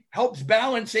 okay, helps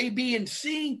balance A, B, and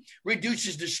C,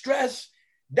 reduces the stress.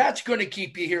 That's going to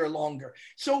keep you here longer.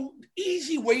 So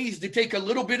easy ways to take a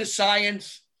little bit of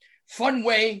science, fun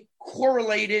way,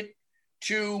 correlate it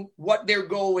to what their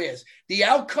goal is. The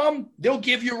outcome, they'll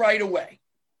give you right away.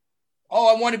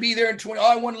 Oh, I want to be there in 20. Oh,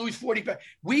 I want to lose 40 pounds.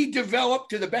 We develop,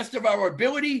 to the best of our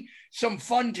ability, some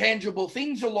fun, tangible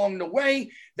things along the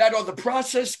way that are the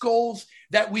process goals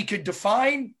that we could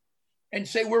define and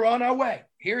say we're on our way.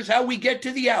 Here's how we get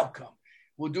to the outcome.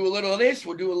 We'll do a little of this.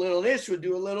 We'll do a little of this. We'll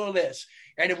do a little of this.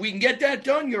 And if we can get that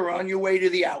done, you're on your way to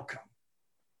the outcome.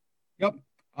 Yep,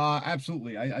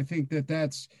 absolutely. I think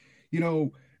that's,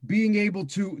 being able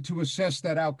to assess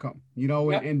that outcome,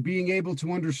 Yep. and being able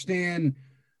to understand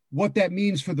what that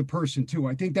means for the person too.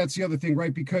 I think that's the other thing,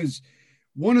 right? Because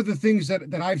one of the things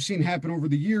that I've seen happen over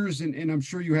the years, and I'm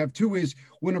sure you have too, is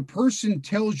when a person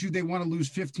tells you they want to lose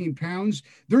 15 pounds,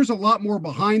 there's a lot more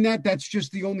behind that. That's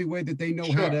just the only way that they know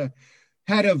Sure.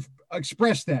 how to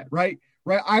express that, right?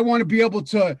 Right. I want to be able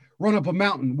to run up a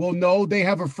mountain. Well, no, they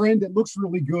have a friend that looks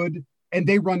really good and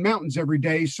they run mountains every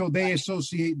day. So they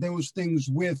associate those things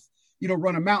with,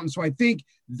 run a mountain. So I think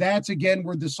that's, again,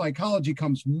 where the psychology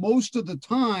comes. Most of the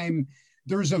time,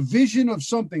 there's a vision of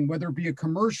something, whether it be a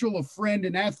commercial, a friend,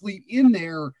 an athlete in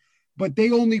there, but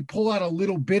they only pull out a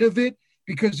little bit of it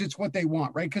because it's what they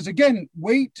want, right? Because again,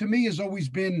 weight to me has always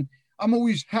been, I'm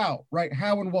always how, right?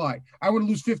 How and why. I want to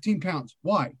lose 15 pounds.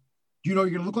 Why? Do you know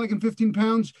you're going to look like in 15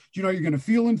 pounds? Do you know you're going to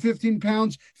feel in 15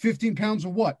 pounds? 15 pounds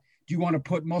of what? Do you want to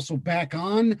put muscle back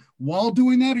on while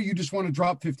doing that, or you just want to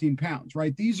drop 15 pounds,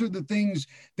 right? These are the things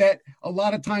that a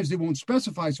lot of times they won't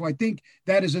specify. So I think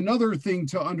that is another thing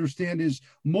to understand is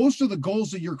most of the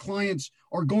goals that your clients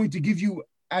are going to give you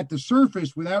at the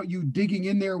surface without you digging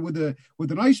in there with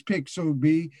an ice pick, so to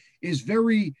be, is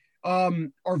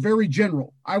are very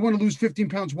general. I want to lose 15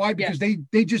 pounds. Why? Because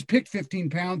they just picked 15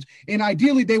 pounds and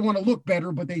ideally they want to look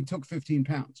better, but they took 15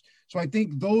 pounds. So I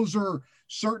think those are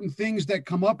certain things that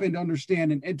come up and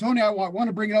understand. And Tony, I want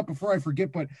to bring it up before I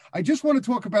forget, but I just want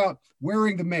to talk about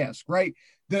wearing the mask, right?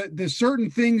 The certain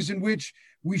things in which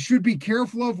we should be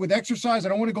careful of with exercise. I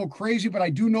don't want to go crazy, but I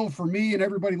do know for me and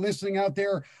everybody listening out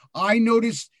there, I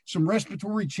noticed some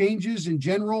respiratory changes in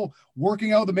general,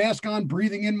 working out with the mask on,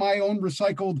 breathing in my own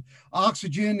recycled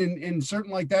oxygen and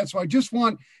certain like that. So I just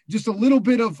want just a little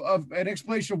bit of an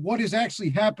explanation of what is actually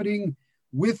happening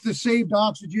with the saved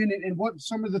oxygen and what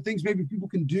some of the things maybe people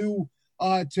can do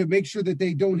to make sure that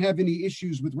they don't have any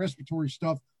issues with respiratory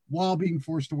stuff while being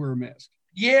forced to wear a mask.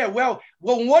 Yeah, well,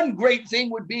 one great thing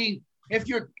would be if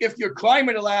your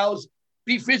climate allows,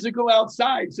 be physical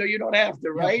outside, so you don't have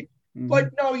to, right? Mm-hmm.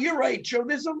 But no, you're right, Joe.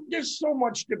 There's so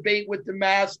much debate with the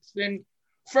masks, and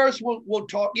first we'll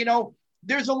talk.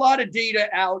 There's a lot of data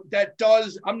out that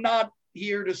does. I'm not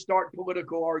here to start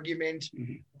political arguments,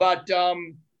 but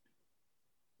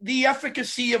the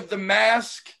efficacy of the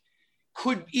mask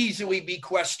could easily be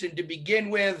questioned to begin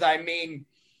with. I mean,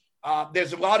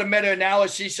 there's a lot of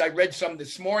meta-analysis. I read some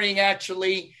this morning,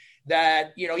 actually,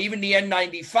 that, even the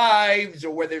N95s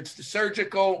or whether it's the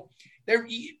surgical,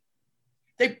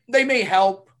 they may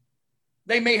help.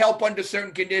 They may help under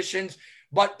certain conditions,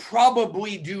 but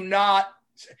probably do not.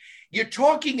 You're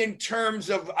talking in terms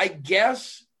of, I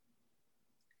guess,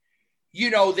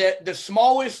 that the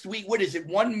smallest, what is it,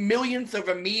 1/1,000,000th of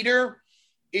a meter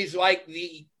is like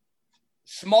the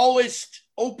smallest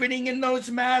opening in those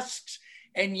masks.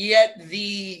 And yet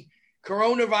the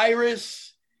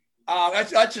coronavirus,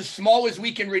 that's as small as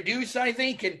we can reduce, I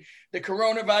think. And the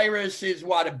coronavirus is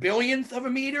what, 1/1000,000th of a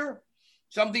meter?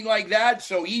 Something like that.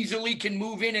 So easily can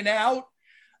move in and out.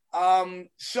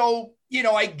 So,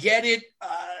 I get it.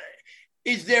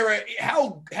 Is there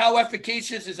how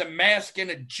efficacious is a mask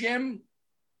in a gym?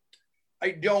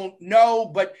 I don't know,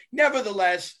 but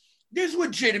nevertheless, there's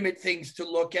legitimate things to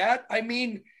look at. I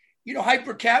mean,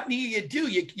 hypercapnia,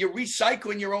 you're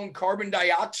recycling your own carbon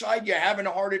dioxide. You're having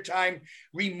a harder time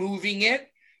removing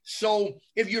it. So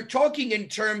if you're talking in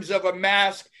terms of a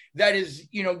mask that is,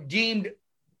 deemed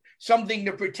something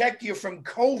to protect you from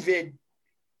COVID,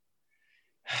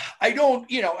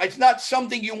 it's not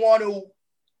something you want to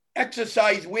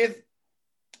exercise with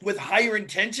higher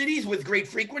intensities, with great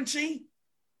frequency.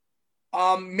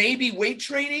 Maybe weight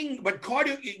training, but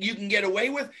cardio you can get away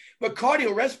with. But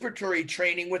cardiorespiratory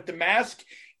training with the mask,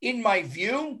 in my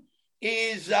view,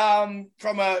 is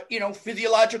from a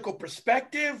physiological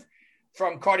perspective,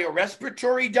 from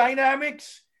cardiorespiratory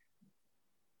dynamics,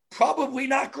 probably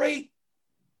not great.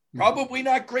 Probably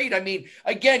not great. I mean,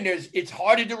 again, it's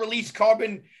harder to release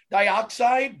carbon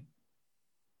dioxide.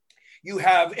 You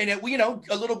have, a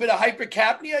little bit of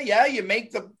hypercapnia. Yeah, you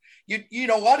make you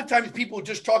know, a lot of times people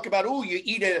just talk about, oh, you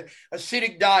eat a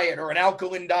acidic diet or an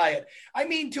alkaline diet. I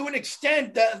mean, to an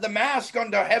extent, the mask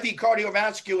under heavy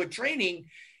cardiovascular training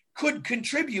could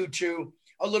contribute to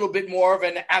a little bit more of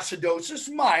an acidosis,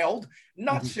 mild,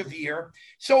 not severe.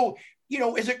 So, you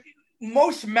know,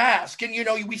 most masks, and, you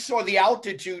know, we saw the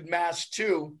altitude mask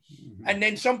too. And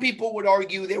then some people would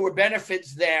argue there were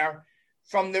benefits there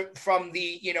from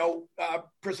the you know,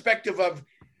 perspective of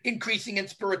increasing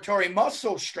inspiratory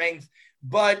muscle strength,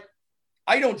 but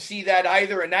I don't see that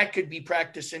either, and that could be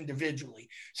practiced individually.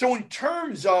 So in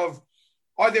terms of,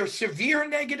 are there severe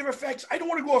negative effects? I don't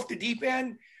want to go off the deep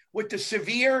end with the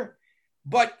severe,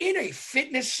 but in a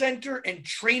fitness center and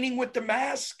training with the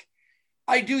mask,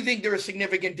 I do think there are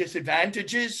significant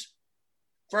disadvantages.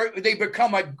 They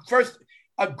become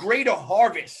a greater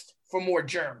harvest for more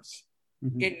germs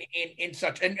in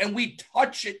such, and we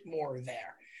touch it more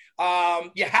there.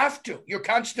 You have to. You're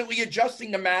constantly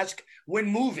adjusting the mask when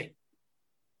moving.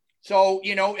 So,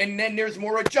 you know, and then there's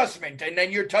more adjustment, and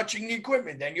then you're touching the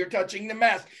equipment, then you're touching the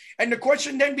mask. And the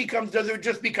question then becomes, does it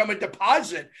just become a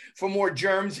deposit for more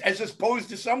germs as opposed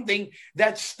to something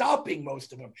that's stopping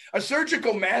most of them? A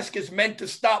surgical mask is meant to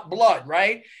stop blood,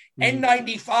 right?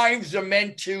 N95s are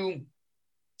meant to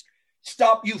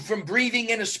stop you from breathing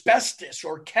in asbestos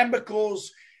or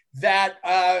chemicals that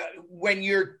when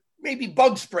you're maybe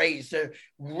bug sprays to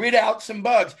rid out some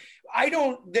bugs.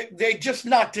 They're just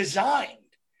not designed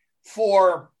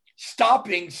for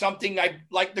stopping something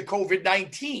like the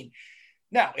COVID-19.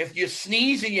 Now, if you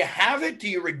sneeze and you have it, do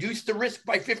you reduce the risk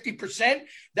by 50%?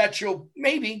 That you'll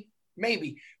maybe.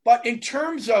 But in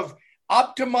terms of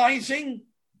optimizing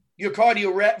your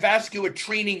cardiovascular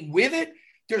training with it,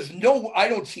 I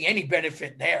don't see any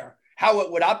benefit there, how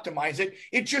it would optimize it.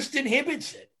 It just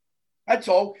inhibits it. That's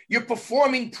all. You're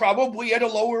performing probably at a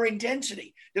lower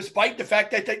intensity, despite the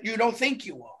fact that you don't think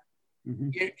you are.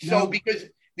 So because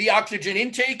the oxygen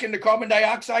intake and the carbon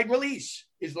dioxide release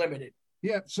is limited.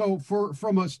 Yeah. So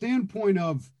from a standpoint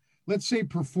of, let's say,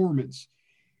 performance,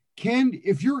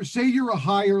 if you're a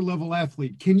higher level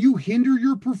athlete, can you hinder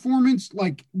your performance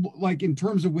like in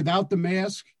terms of without the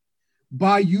mask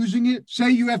by using it?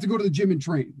 Say you have to go to the gym and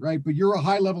train, right? But you're a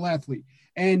high level athlete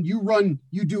and you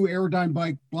do Aerodyne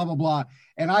bike, blah, blah, blah.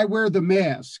 And I wear the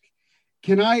mask.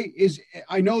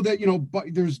 I know that, you know, but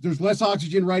there's less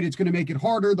oxygen, right? It's going to make it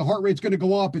harder. The heart rate's going to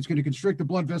go up. It's going to constrict the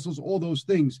blood vessels, all those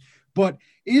things. But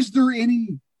is there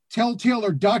any telltale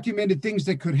or documented things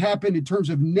that could happen in terms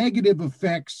of negative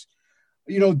effects,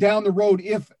 you know, down the road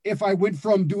if I went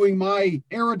from doing my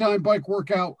Aerodyne bike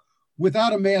workout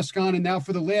without a mask on, and now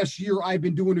for the last year, I've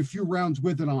been doing a few rounds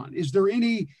with it on? Is there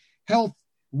any health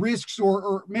risks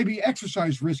or maybe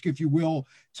exercise risk, if you will,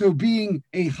 to being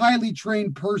a highly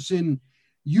trained person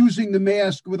using the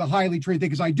mask with a highly trained thing?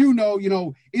 Because I do know, you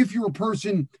know, if you're a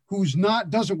person who's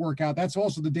doesn't work out, that's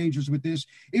also the dangers with this.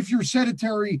 If you're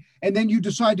sedentary and then you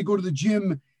decide to go to the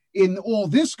gym in all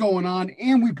this going on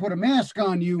and we put a mask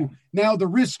on you, now the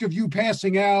risk of you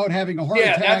passing out, having a heart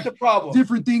attack, that's a problem.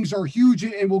 Different things are huge,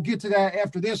 and we'll get to that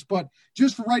after this. But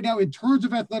just for right now, in terms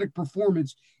of athletic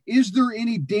performance, is there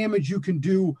any damage you can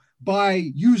do by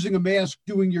using a mask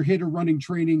doing your HIIT or running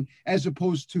training as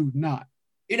opposed to not?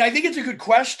 And I think it's a good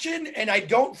question, and I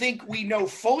don't think we know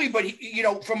fully, but, you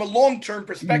know, from a long-term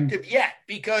perspective yet,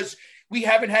 because we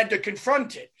haven't had to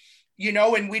confront it, you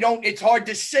know, and it's hard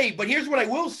to say. But here's what I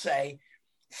will say.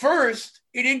 First,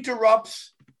 it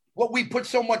interrupts what we put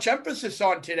so much emphasis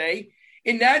on today,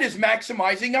 and that is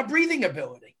maximizing our breathing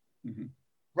ability,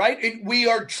 right? And we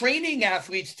are training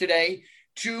athletes today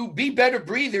to be better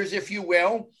breathers, if you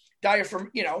will,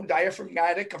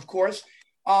 diaphragmatic, of course,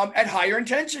 at higher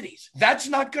intensities. That's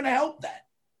not going to help that.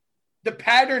 The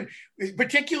pattern,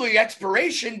 particularly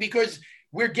expiration, because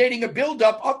we're getting a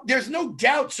buildup. There's no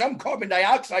doubt some carbon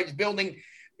dioxide is building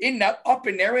up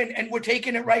in there, and we're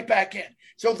taking it right back in.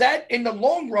 So that, in the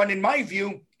long run, in my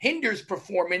view, hinders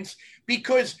performance,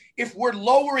 because if we're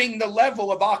lowering the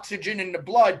level of oxygen in the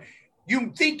blood,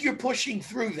 you think you're pushing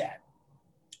through that.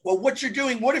 Well, what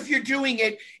if you're doing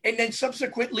it and then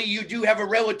subsequently you do have a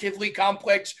relatively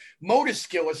complex motor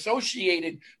skill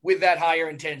associated with that higher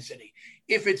intensity?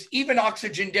 If it's even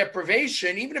oxygen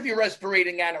deprivation, even if you're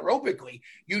respirating anaerobically,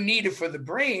 you need it for the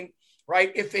brain,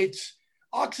 right? If it's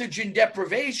oxygen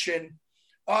deprivation,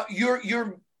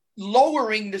 you're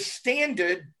lowering the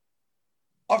standard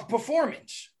of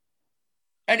performance.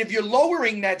 And if you're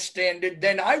lowering that standard,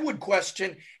 then I would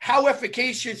question how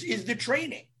efficacious is the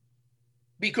training,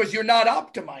 because you're not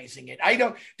optimizing it.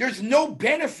 There's no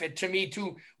benefit to me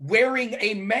to wearing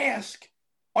a mask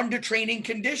under training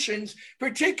conditions,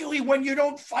 particularly when you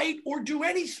don't fight or do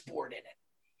any sport in it.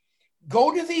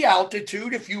 go to the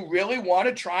altitude if you really want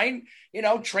to try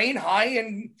and, train high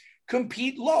and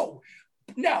compete low.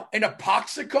 Now, an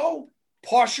Apoxico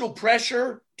partial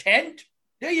pressure tent,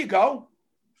 there you go.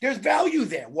 There's value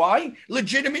there. Why?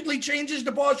 Legitimately changes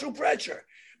the partial pressure.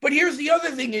 But here's the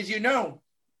other thing is, you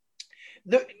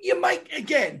might,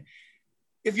 again,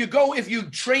 if you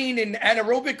train in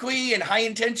anaerobically and high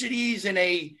intensities in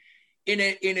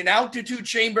an altitude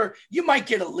chamber, you might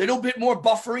get a little bit more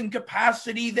buffering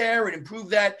capacity there and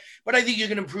improve that. But I think you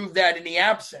can improve that in the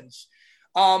absence.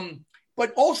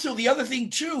 But also the other thing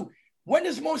too, when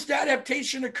does most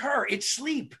adaptation occur? It's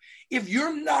sleep. If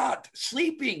you're not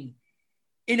sleeping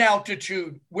in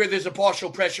altitude where there's a partial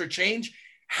pressure change,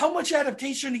 how much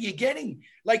adaptation are you getting?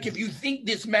 Like if you think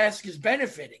this mask is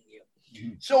benefiting you.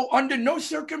 Mm-hmm. So under no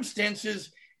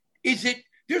circumstances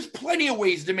there's plenty of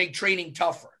ways to make training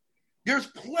tougher. There's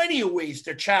plenty of ways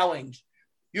to challenge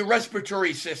your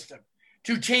respiratory system,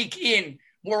 to take in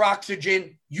more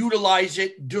oxygen, utilize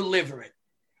it, deliver it.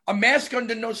 A mask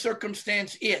under no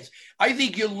circumstance is. I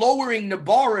think you're lowering the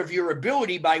bar of your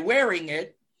ability by wearing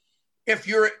it if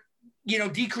you're,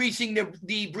 decreasing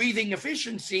the breathing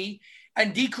efficiency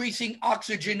and decreasing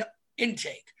oxygen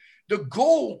intake. The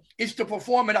goal is to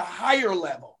perform at a higher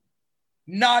level,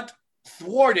 not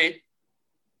thwart it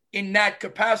in that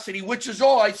capacity, which is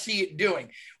all I see it doing.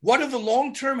 What are the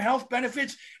long-term health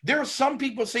benefits? There are some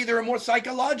people say there are more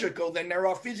psychological than there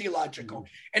are physiological.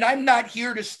 And I'm not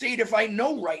here to state if I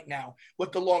know right now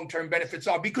what the long-term benefits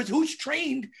are, because who's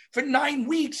trained for 9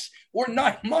 weeks or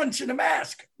 9 months in a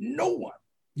mask? No one.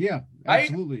 Yeah,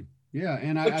 absolutely. Right?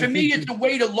 Yeah. But to me, it's a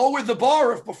way to lower the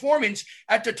bar of performance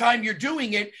at the time you're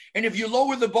doing it. And if you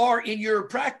lower the bar in your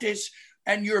practice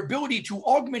and your ability to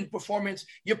augment performance,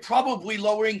 you're probably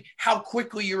lowering how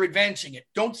quickly you're advancing it.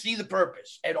 Don't see the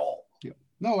purpose at all. Yeah.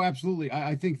 No, absolutely.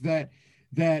 I think that,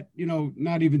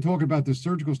 not even talking about the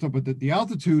surgical stuff, but the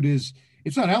altitude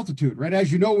it's not altitude, right?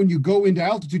 As you know, when you go into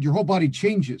altitude, your whole body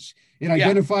changes. It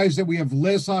identifies that we have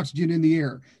less oxygen in the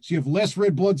air. So you have less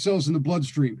red blood cells in the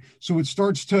bloodstream. So it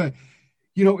starts to,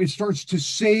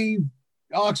 save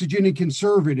oxygen and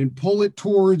conserve it and pull it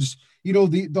towards,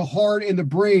 the heart and the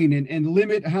brain and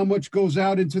limit how much goes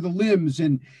out into the limbs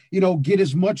and, get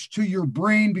as much to your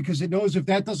brain, because it knows if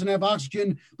that doesn't have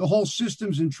oxygen, the whole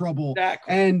system's in trouble.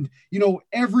 Exactly. And,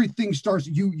 everything starts,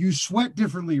 you sweat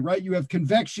differently, right? You have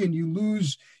convection,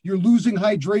 you're losing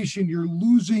hydration, you're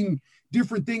losing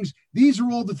different things. These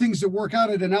are all the things that work out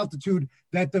at an altitude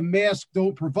that the mask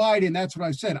don't provide. And that's what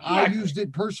I said. Exactly. I used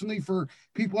it personally for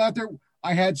people out there.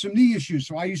 I had some knee issues,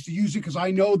 so I used to use it because I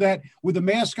know that with a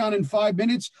mask on in 5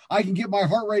 minutes, I can get my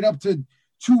heart rate up to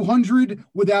 200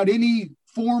 without any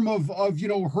form of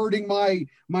hurting my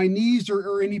knees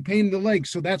or any pain in the legs.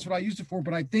 So that's what I used it for.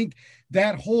 But I think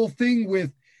that whole thing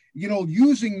with,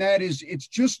 using that it's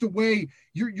just a way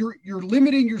you're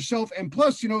limiting yourself. And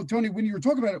plus, Tony, when you were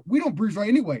talking about it, we don't breathe right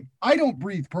anyway. I don't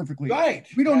breathe perfectly. Right.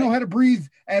 We don't know how to breathe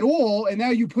at all. And now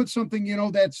you put something,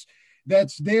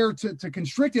 that's there to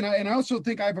constrict. And I also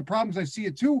think I have a problem, because I see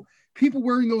it too. People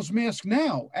wearing those masks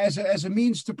now as a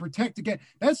means to protect against.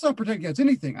 That's not protect against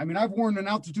anything. I mean, I've worn an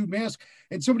altitude mask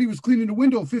and somebody was cleaning the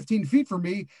window 15 feet from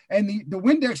me and the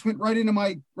Windex went right into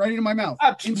my mouth.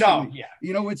 No, yeah.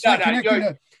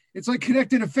 It's like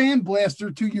connecting a fan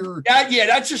blaster to your.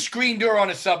 That's a screen door on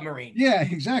a submarine. Yeah,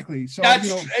 exactly. So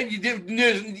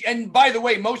and by the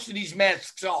way, most of these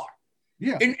masks are.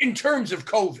 Yeah. In terms of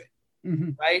COVID.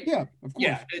 Mm-hmm. Right? Yeah, of course.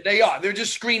 Yeah, they are. They're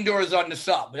just screen doors on the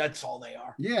sub. That's all they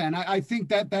are. Yeah, and I think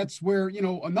that's where,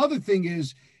 another thing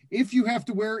is, if you have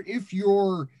to wear, if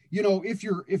you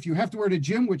have to wear to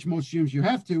gym, which most gyms you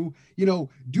have to,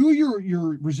 do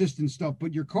your resistance stuff,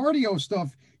 but your cardio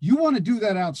stuff, you want to do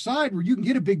that outside where you can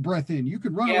get a big breath in. You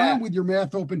could run around with your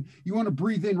mouth open. You want to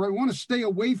breathe in, right? You want to stay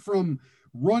away from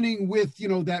running with,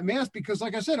 that mask, because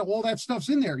like I said, all that stuff's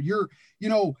in there.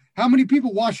 How many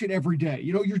people wash it every day?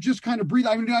 You're just kind of breathing.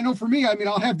 I mean, I know for me,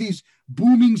 I'll have these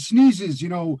booming sneezes,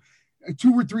 2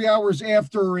 or 3 hours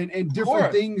after and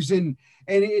different things. And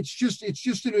it's just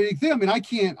a big thing. I mean,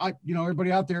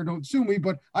 everybody out there, don't sue me,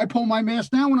 but I pull my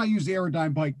mask down when I use the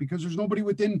Aerodyne bike because there's nobody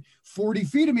within 40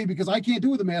 feet of me, because I can't do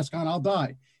it with a mask on. I'll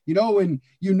die. And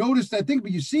you notice that thing,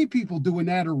 but you see people doing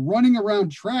that or running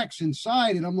around tracks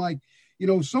inside. And I'm like,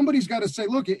 somebody's got to say,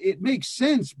 look, it makes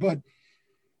sense, but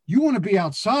you want to be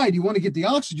outside. You want to get the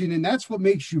oxygen, and that's what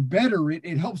makes you better.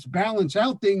 It helps balance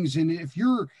out things. And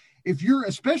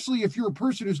especially if you're a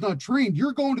person who's not trained,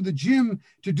 you're going to the gym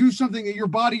to do something that your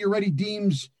body already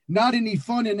deems not any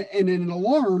fun and an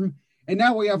alarm. And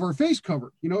now we have our face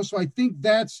covered, so I think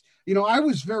that's, I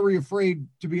was very afraid,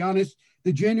 to be honest,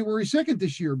 the January 2nd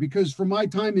this year, because from my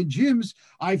time in gyms,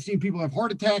 I've seen people have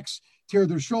heart attacks, tear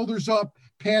their shoulders up,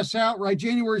 pass out, right?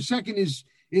 January 2nd is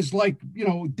like,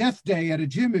 death day at a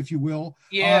gym, if you will.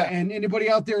 Yeah. And anybody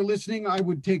out there listening, I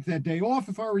would take that day off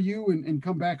if I were you and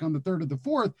come back on the 3rd or the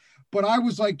 4th. But I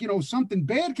was like, something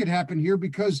bad could happen here,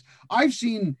 because I've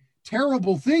seen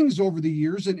terrible things over the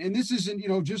years. And this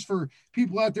isn't, just for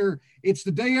people out there. It's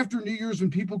the day after New Year's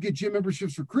when people get gym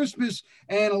memberships for Christmas.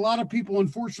 And a lot of people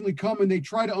unfortunately come and they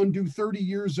try to undo 30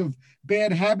 years of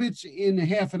bad habits in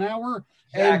half an hour.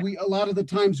 Exactly. And a lot of the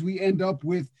times we end up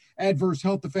with adverse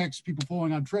health effects, people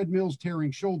falling on treadmills, tearing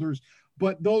shoulders.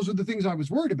 But those are the things I was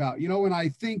worried about, and I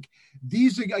think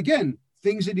these, again,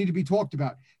 things that need to be talked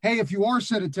about. Hey, if you are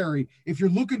sedentary, if you're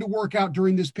looking to work out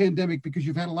during this pandemic because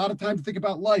you've had a lot of time to think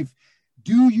about life,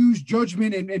 do use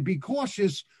judgment and be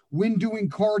cautious when doing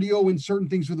cardio and certain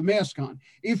things with a mask on.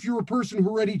 If you're a person who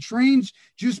already trains,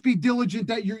 just be diligent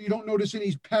that you don't notice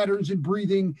any patterns in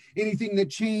breathing, anything that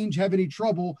change, have any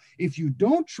trouble. If you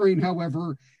don't train,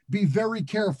 however, be very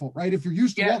careful, right? If you're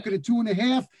used to walking at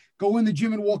 2.5, go in the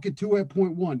gym and walk at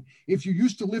 2.1. If you're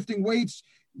used to lifting weights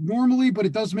normally, but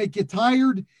it does make you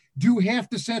tired, do half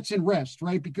the sets and rest,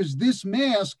 right? Because this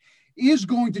mask is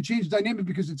going to change the dynamic,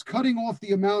 because it's cutting off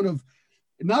the amount of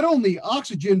not only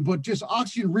oxygen, but just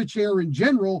oxygen-rich air in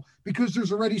general, because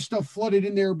there's already stuff flooded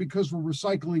in there because we're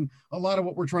recycling a lot of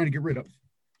what we're trying to get rid of.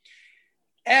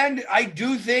 And I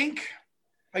do think,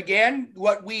 again,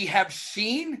 what we have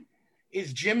seen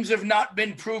is gyms have not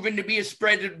been proven to be a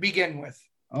spread to begin with.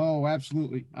 Oh,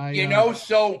 absolutely.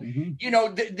 That's,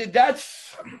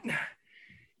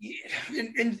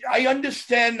 and I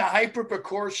understand the hyper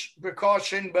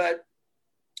precaution, but,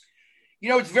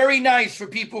 it's very nice for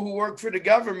people who work for the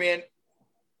government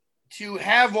to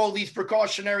have all these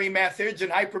precautionary methods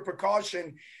and hyper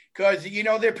precaution, because,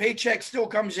 their paycheck still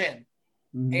comes in.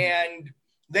 Mm-hmm. And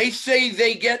they say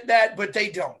they get that, but they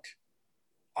don't.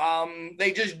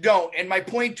 They just don't. And my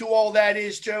point to all that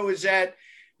is, Joe, is that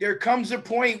there comes a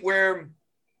point where,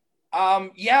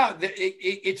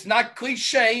 it's not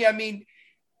cliche. I mean,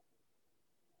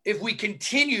 if we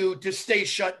continue to stay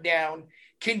shut down,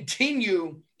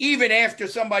 continue even after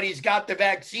somebody's got the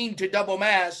vaccine to double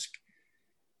mask,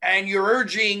 and you're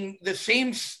urging the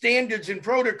same standards and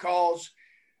protocols,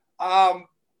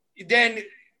 then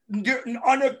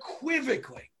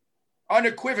unequivocally,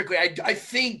 I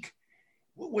think,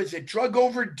 what was it, drug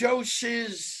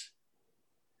overdoses?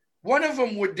 One of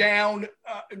them were down.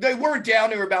 They weren't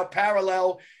down. They were about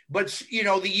parallel. But,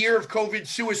 the year of COVID,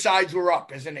 suicides were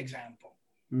up, as an example.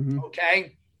 Mm-hmm.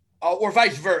 Okay? Or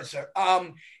vice versa.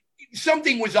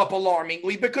 Something was up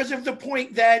alarmingly because of the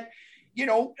point that,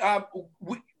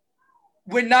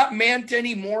 we're not meant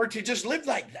anymore to just live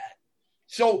like that.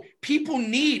 So people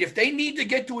if they need to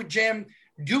get to a gym,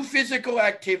 do physical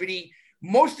activity.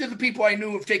 Most of the people I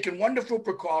knew have taken wonderful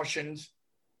precautions.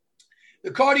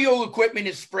 The cardio equipment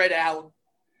is spread out.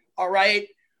 All right.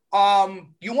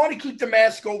 You want to keep the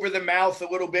mask over the mouth a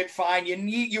little bit, fine.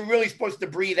 You're really supposed to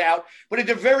breathe out, but at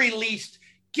the very least,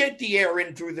 get the air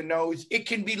in through the nose. It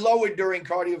can be lowered during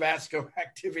cardiovascular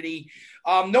activity.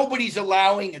 Nobody's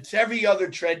allowing. It's every other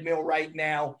treadmill right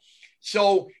now.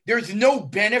 So there's no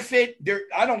benefit there.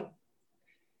 I don't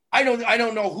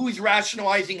know who's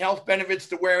rationalizing health benefits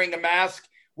to wearing a mask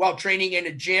while training in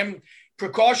a gym.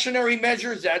 Precautionary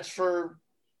measures, that's for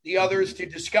the others to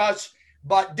discuss,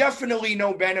 but definitely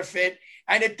no benefit.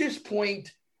 And at this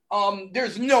point,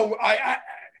 there's no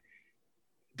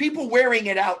people wearing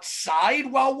it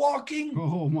outside while walking.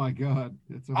 Oh my God.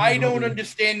 I don't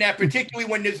understand that, particularly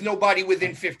when there's nobody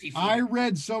within 50 feet. I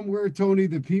read somewhere, Tony,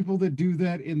 the people that do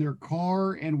that in their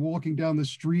car and walking down the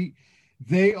street,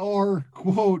 they are,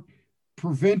 quote,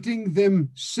 preventing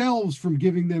themselves from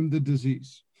giving them the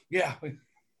disease. Yeah.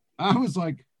 I was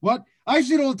like, what? I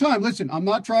see it all the time. Listen, I'm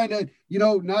not trying to,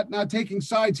 not taking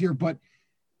sides here, but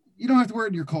you don't have to wear it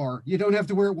in your car. You don't have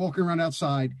to wear it walking around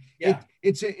outside. Yeah.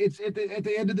 It's at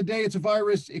the end of the day, it's a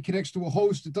virus. It connects to a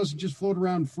host. It doesn't just float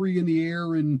around free in the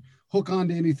air and hook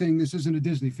onto anything. This isn't a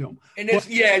Disney film. And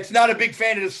it's not a big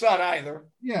fan of the sun either.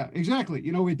 Yeah, exactly.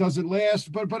 It doesn't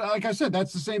last, but like I said,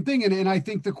 that's the same thing. And I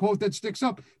think the quote that sticks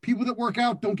up, people that work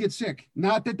out don't get sick.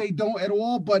 Not that they don't at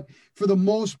all, but for the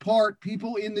most part,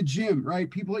 people in the gym, right?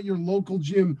 People at your local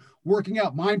gym working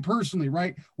out. Mine personally,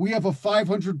 right? We have a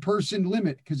 500 person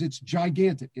limit because it's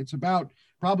gigantic. It's about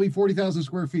probably 40,000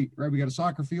 square feet, right? We got a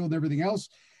soccer field and everything else.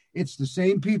 It's the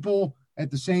same people at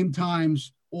the same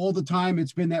times all the time.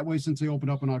 It's been that way since they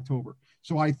opened up in October.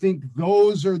 So I think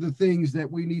those are the things that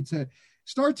we need to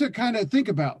start to kind of think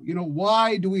about.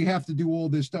 Why do we have to do all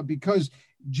this stuff? Because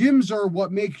gyms are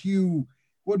what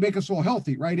what make us all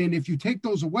healthy, right? And if you take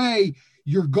those away,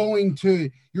 you're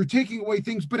taking away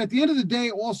things. But at the end of the day,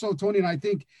 also, Tony, and I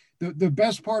think the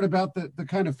best part about the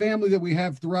kind of family that we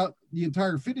have throughout the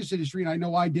entire fitness industry, and I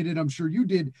know I did it, I'm sure you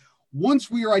did. Once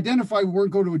we were identified we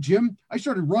weren't going to a gym, I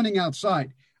started running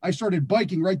outside. I started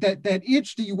biking, right? That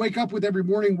itch that you wake up with every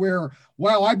morning where,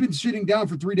 wow, I've been sitting down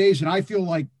for 3 days and I feel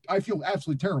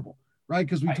absolutely terrible, right?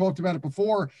 Because we talked about it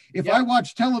before. If I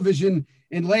watch television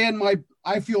and lay in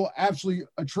I feel absolutely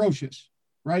atrocious,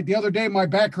 right? The other day, my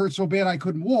back hurt so bad I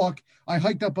couldn't walk. I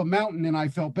hiked up a mountain and I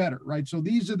felt better, right? So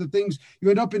these are the things you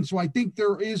end up in. So I think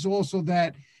there is also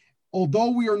that,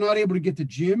 although we are not able to get to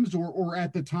gyms or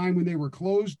at the time when they were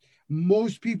closed,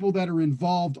 most people that are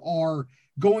involved are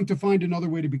going to find another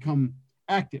way to become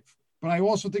active. But I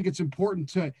also think it's important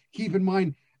to keep in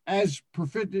mind as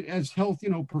health,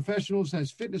 professionals,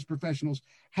 as fitness professionals,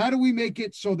 how do we make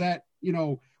it so that,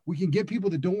 we can get people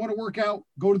that don't want to work out,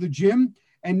 go to the gym?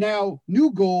 And now,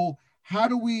 new goal, how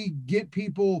do we get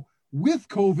people with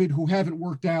COVID who haven't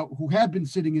worked out, who have been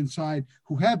sitting inside,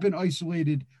 who have been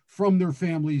isolated from their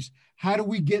families? How do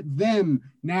we get them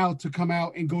now to come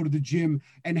out and go to the gym?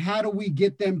 And how do we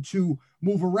get them to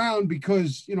move around?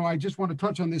 Because, I just want to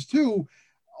touch on this too.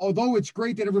 Although it's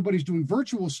great that everybody's doing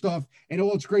virtual stuff, and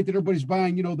it's great that everybody's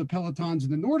buying, the Pelotons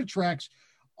and the NordicTracks,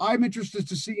 I'm interested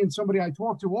to see in somebody I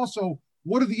talk to also,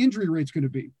 what are the injury rates going to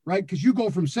be, right? Because you go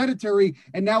from sedentary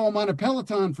and now I'm on a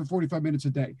Peloton for 45 minutes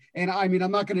a day. And I mean, I'm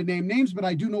not going to name names, but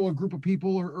I do know a group of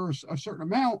people or a certain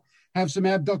amount have some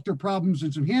abductor problems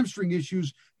and some hamstring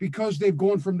issues because they've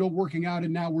gone from no working out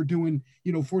and now we're doing,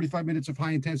 45 minutes of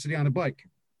high intensity on a bike.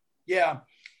 Yeah.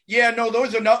 Yeah, no,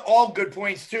 those are not all good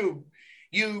points too.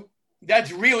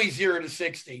 That's really 0 to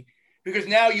 60 because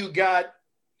now you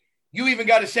even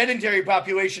got a sedentary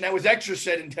population that was extra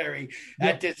sedentary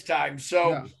at this time.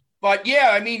 So, But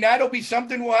I mean, that'll be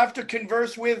something we'll have to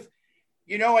converse with,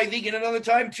 I think in another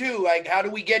time too. Like, how do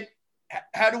we get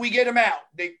them out?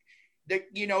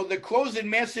 The closing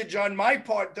message on my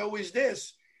part though is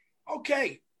this: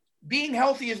 okay, being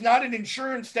healthy is not an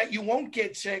insurance that you won't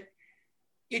get sick.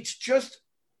 It's just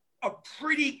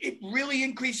it really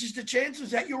increases the chances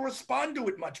that you'll respond to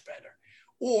it much better.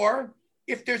 Or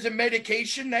if there's a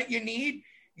medication that you need,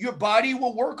 your body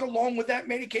will work along with that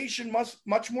medication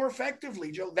much more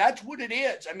effectively, Joe. That's what it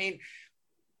is. I mean,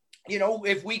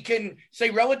 if we can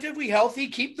stay relatively healthy,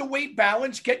 keep the weight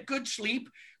balanced, get good sleep,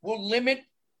 we'll limit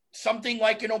something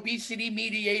like an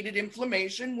obesity-mediated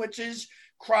inflammation, which is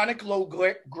chronic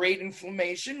low-grade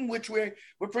inflammation, which we're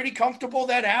pretty comfortable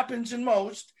that happens in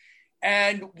most.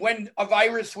 And when a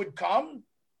virus would come,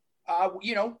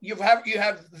 you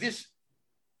have this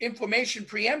inflammation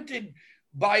preempted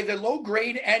by the low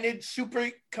grade and it super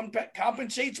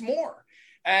compensates more.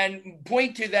 And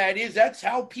point to that is that's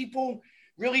how people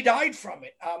really died from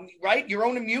it, right? Your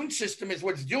own immune system is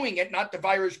what's doing it, not the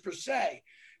virus per se.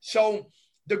 So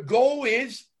the goal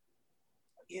is,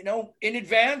 in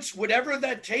advance, whatever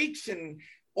that takes and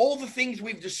all the things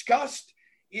we've discussed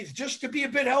is just to be a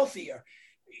bit healthier.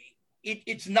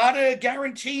 It's not a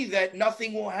guarantee that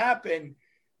nothing will happen,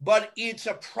 but it's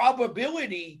a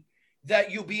probability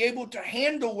that you'll be able to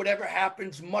handle whatever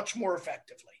happens much more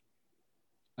effectively.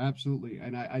 Absolutely.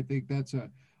 And I think that's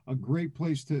a great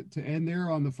place to end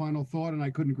there on the final thought. And I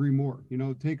couldn't agree more.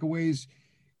 Takeaways,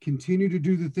 continue to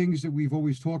do the things that we've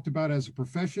always talked about as a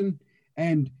profession.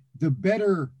 And the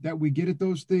better that we get at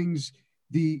those things,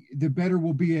 the better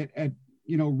we'll be at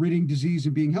ridding disease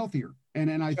and being healthier.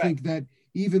 And I think that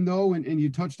even though, and you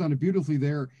touched on it beautifully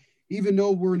there, even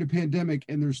though we're in a pandemic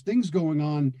and there's things going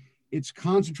on, it's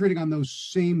concentrating on those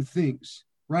same things,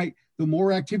 right? The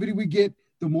more activity we get,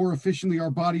 the more efficiently our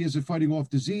body is at fighting off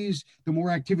disease. The more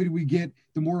activity we get,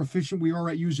 the more efficient we are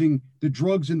at using the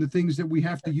drugs and the things that we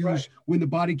have to use when the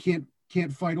body can't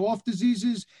fight off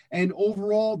diseases. And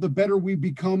overall, the better we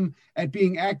become at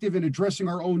being active and addressing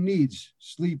our own needs,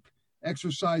 sleep,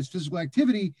 exercise, physical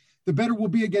activity, the better we'll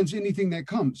be against anything that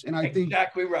comes. And I think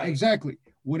exactly right. Exactly.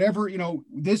 Whatever,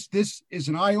 this is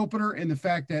an eye opener in the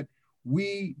fact that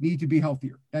we need to be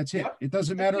healthier. That's it. It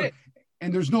doesn't matter.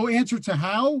 And there's no answer to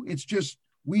how. It's just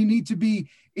we need to be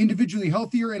individually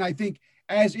healthier. And I think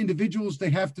as individuals, they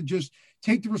have to just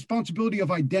take the responsibility of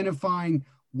identifying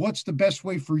what's the best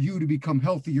way for you to become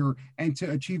healthier and to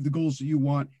achieve the goals that you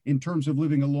want in terms of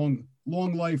living a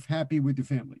long life, happy with your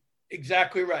family.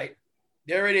 Exactly right.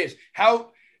 There it is.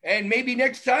 And maybe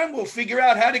next time we'll figure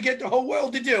out how to get the whole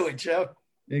world to do it, Joe.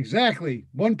 Exactly.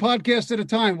 One podcast at a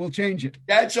time. We'll change it.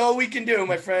 That's all we can do,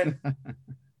 my friend.